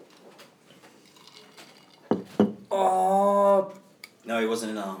 Oh. No, it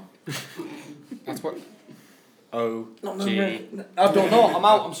wasn't an R. That's what. O Not G. I don't know. I'm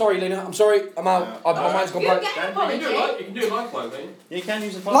out. I'm sorry, Lena. I'm sorry. I'm out. My mind's gone You blank. get an apology. You can do a lifeline, can't you? You can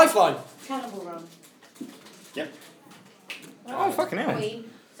use a Lifeline. Cannibal Run. Oh, fucking hell. Queen.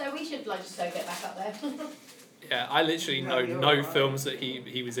 So we should just go get back up there. Yeah, I literally know no films that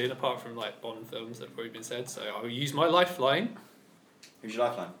he was in apart from like Bond films that have already been said. So I'll use my lifeline. Who's your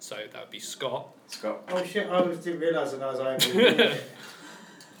lifeline? So that would be Scott. Scott. Oh shit! I didn't realise that I was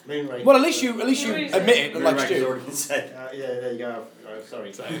Moonraker. Well, at least you admit it, like Moonraker's Stu. already been said. Yeah, there you go. Oh,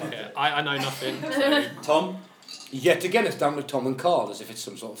 sorry. So yeah, I know nothing. So. Tom. Yet again, it's down to Tom and Carl as if it's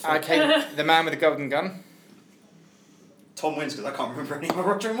some sort of thing. Okay, the man with the golden gun. Tom wins because I can't remember any more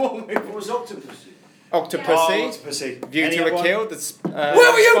Roger Moore movies. What was Octopussy? Octopussy. Octopussy. View Any to other a one? Kill.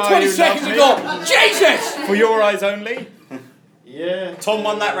 Where were you 20 seconds ago? Jesus! For your eyes only. Yeah. Tom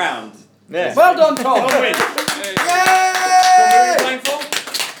won that round. Yeah. Well done, Tom. Tom wins. Yay! Playing for?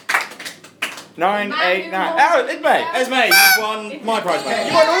 9, 8, 9. Oh, Esme. Esme, you've won my prize money.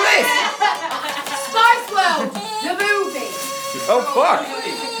 You won all this. Spice World, the movie. Oh fuck!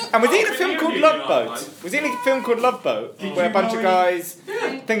 And was he in a film called Love Boat? Was he in a film called Love Boat, where a bunch of guys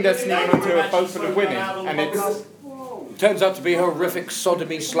think they're sneaking onto a boat full of women, and it's Turns out to be a horrific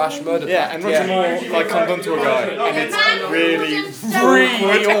sodomy / murder. yeah, and Roger Moore like comes onto a guy, and it's really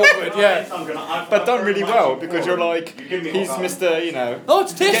really awkward. Yeah. but done really well because you're like he's Mr. You know. Oh,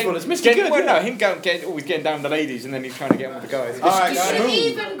 it's tasteful. It's Mr. Good. Well, yeah. no, him always getting down with the ladies, and then he's trying to get on with the guys. Alright, You guys. should have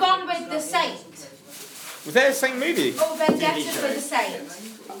even gone with The Saint. Was that the same movie? Or Vendetta for The Saint.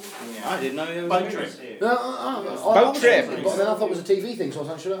 I didn't know there was Boat a trip. movie. Boat trip. But then I thought it was a TV thing, so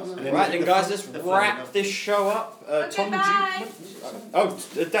I should have. Right then, guys, let's wrap this show up. Tom, would Goodbye.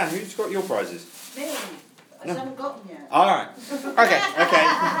 you? Dan, who's got your prizes? Me. I just haven't got them yet. All right. Okay. Okay.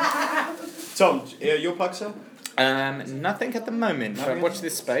 Tom, your plug, sir. Nothing at the moment. But watch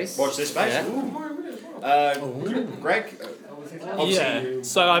this space. Watch this space. Yeah. Greg. Yeah,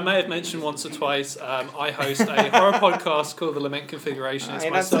 so I may have mentioned once or twice, I host a horror podcast called The Lament Configuration. It's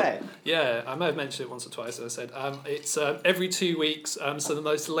That's myself. it. Yeah, I may have mentioned it once or twice, as I said. It's every 2 weeks, so the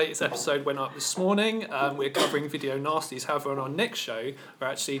latest episode went up this morning. We're covering video nasties. However, on our next show, we're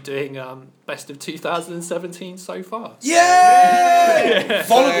actually doing best of 2017 so far. Yeah!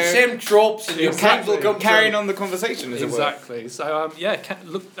 Follow the same tropes and your plans will come Carrying true. on the conversation, as Exactly. So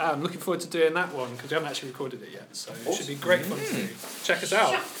I'm looking forward to doing that one because we haven't actually recorded it yet. So it should be great fun to do. Check us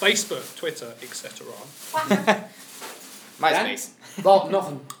out: Facebook, Twitter, etc. MySpace. Oh,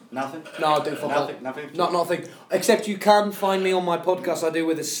 nothing. Nothing. No, I do fuck all. Nothing. Nothing. Except you can find me on my podcast I do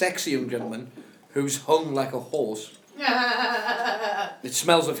with a sexy young gentleman who's hung like a horse. It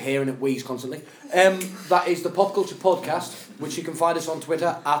smells of hair and it wheezes constantly. That is the Pop Culture Podcast, which you can find us on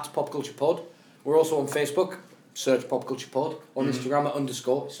Twitter at Pop Culture Pod. We're also on Facebook. Search Pop Culture Pod. On Instagram at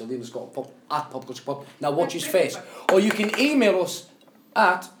 _ so the _ at Pop Culture Pod. Now watch his face. Or you can email us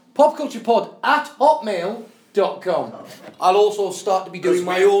at popculturepod@hotmail.com. I'll also start to be doing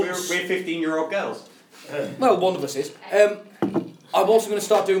my own. We're 15-year-old girls. Well, one of us is. I'm also going to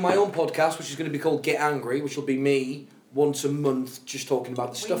start doing my own podcast, which is going to be called Get Angry, which will be me once a month just talking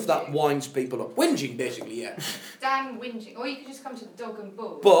about the stuff that winds people up. Whinging, basically, yeah. Dan whinging. Or you could just come to the Dog and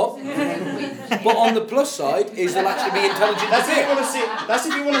Bull. But- Whinging. But on the plus side is there'll actually be intelligent That's if you debate. want to see it. That's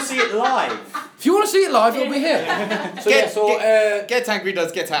if you want to see it live. If you want to see it live, it'll be here. So Get Angry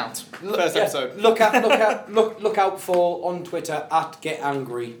does Get Out. First episode. Look out for on Twitter at Get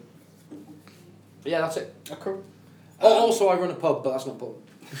Angry. But yeah, that's it. Oh, cool. Also, I run a pub, but that's not pub.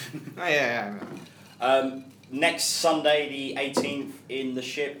 Oh, yeah. next Sunday, the 18th, in the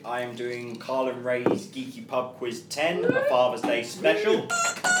ship, I am doing Carl and Ray's Geeky Pub Quiz 10, a Father's Day special.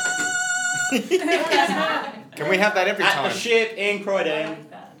 Can we have that every At time? the ship in Croydon.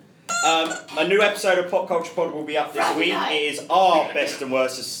 A new episode of Pop Culture Pod will be up this week. It is our best and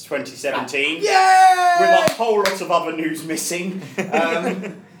worst of 2017. Yay! With a whole lot of other news missing.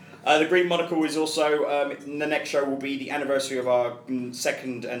 The Green Monocle is also, the next show will be the anniversary of our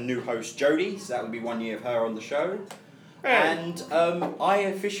second and new host, Jodie. So that will be 1 year of her on the show. And I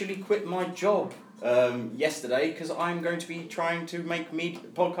officially quit my job yesterday because I'm going to be trying to make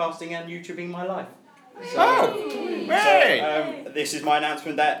podcasting and YouTubing my life. So, this is my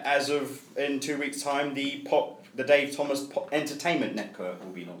announcement that as of in 2 weeks' time, the Dave Thomas Entertainment Network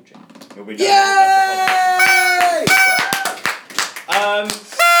will be launching. It'll be Yay!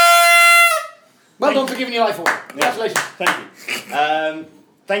 Well done for giving your life away. Congratulations. Thank you.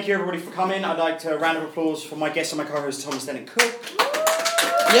 Thank you everybody for coming. I'd like to round of applause for my guest and my co-host Thomas Dennett Cook.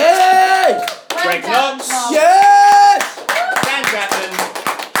 Yay! Greg Knotts. Yes! Dan Chapman.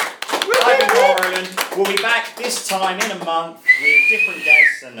 I've been Roland. We'll be back this time in a month with different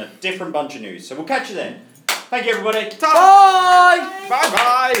guests and a different bunch of news. So we'll catch you then. Thank you everybody. Bye!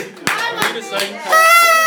 Bye-bye! Are we the same?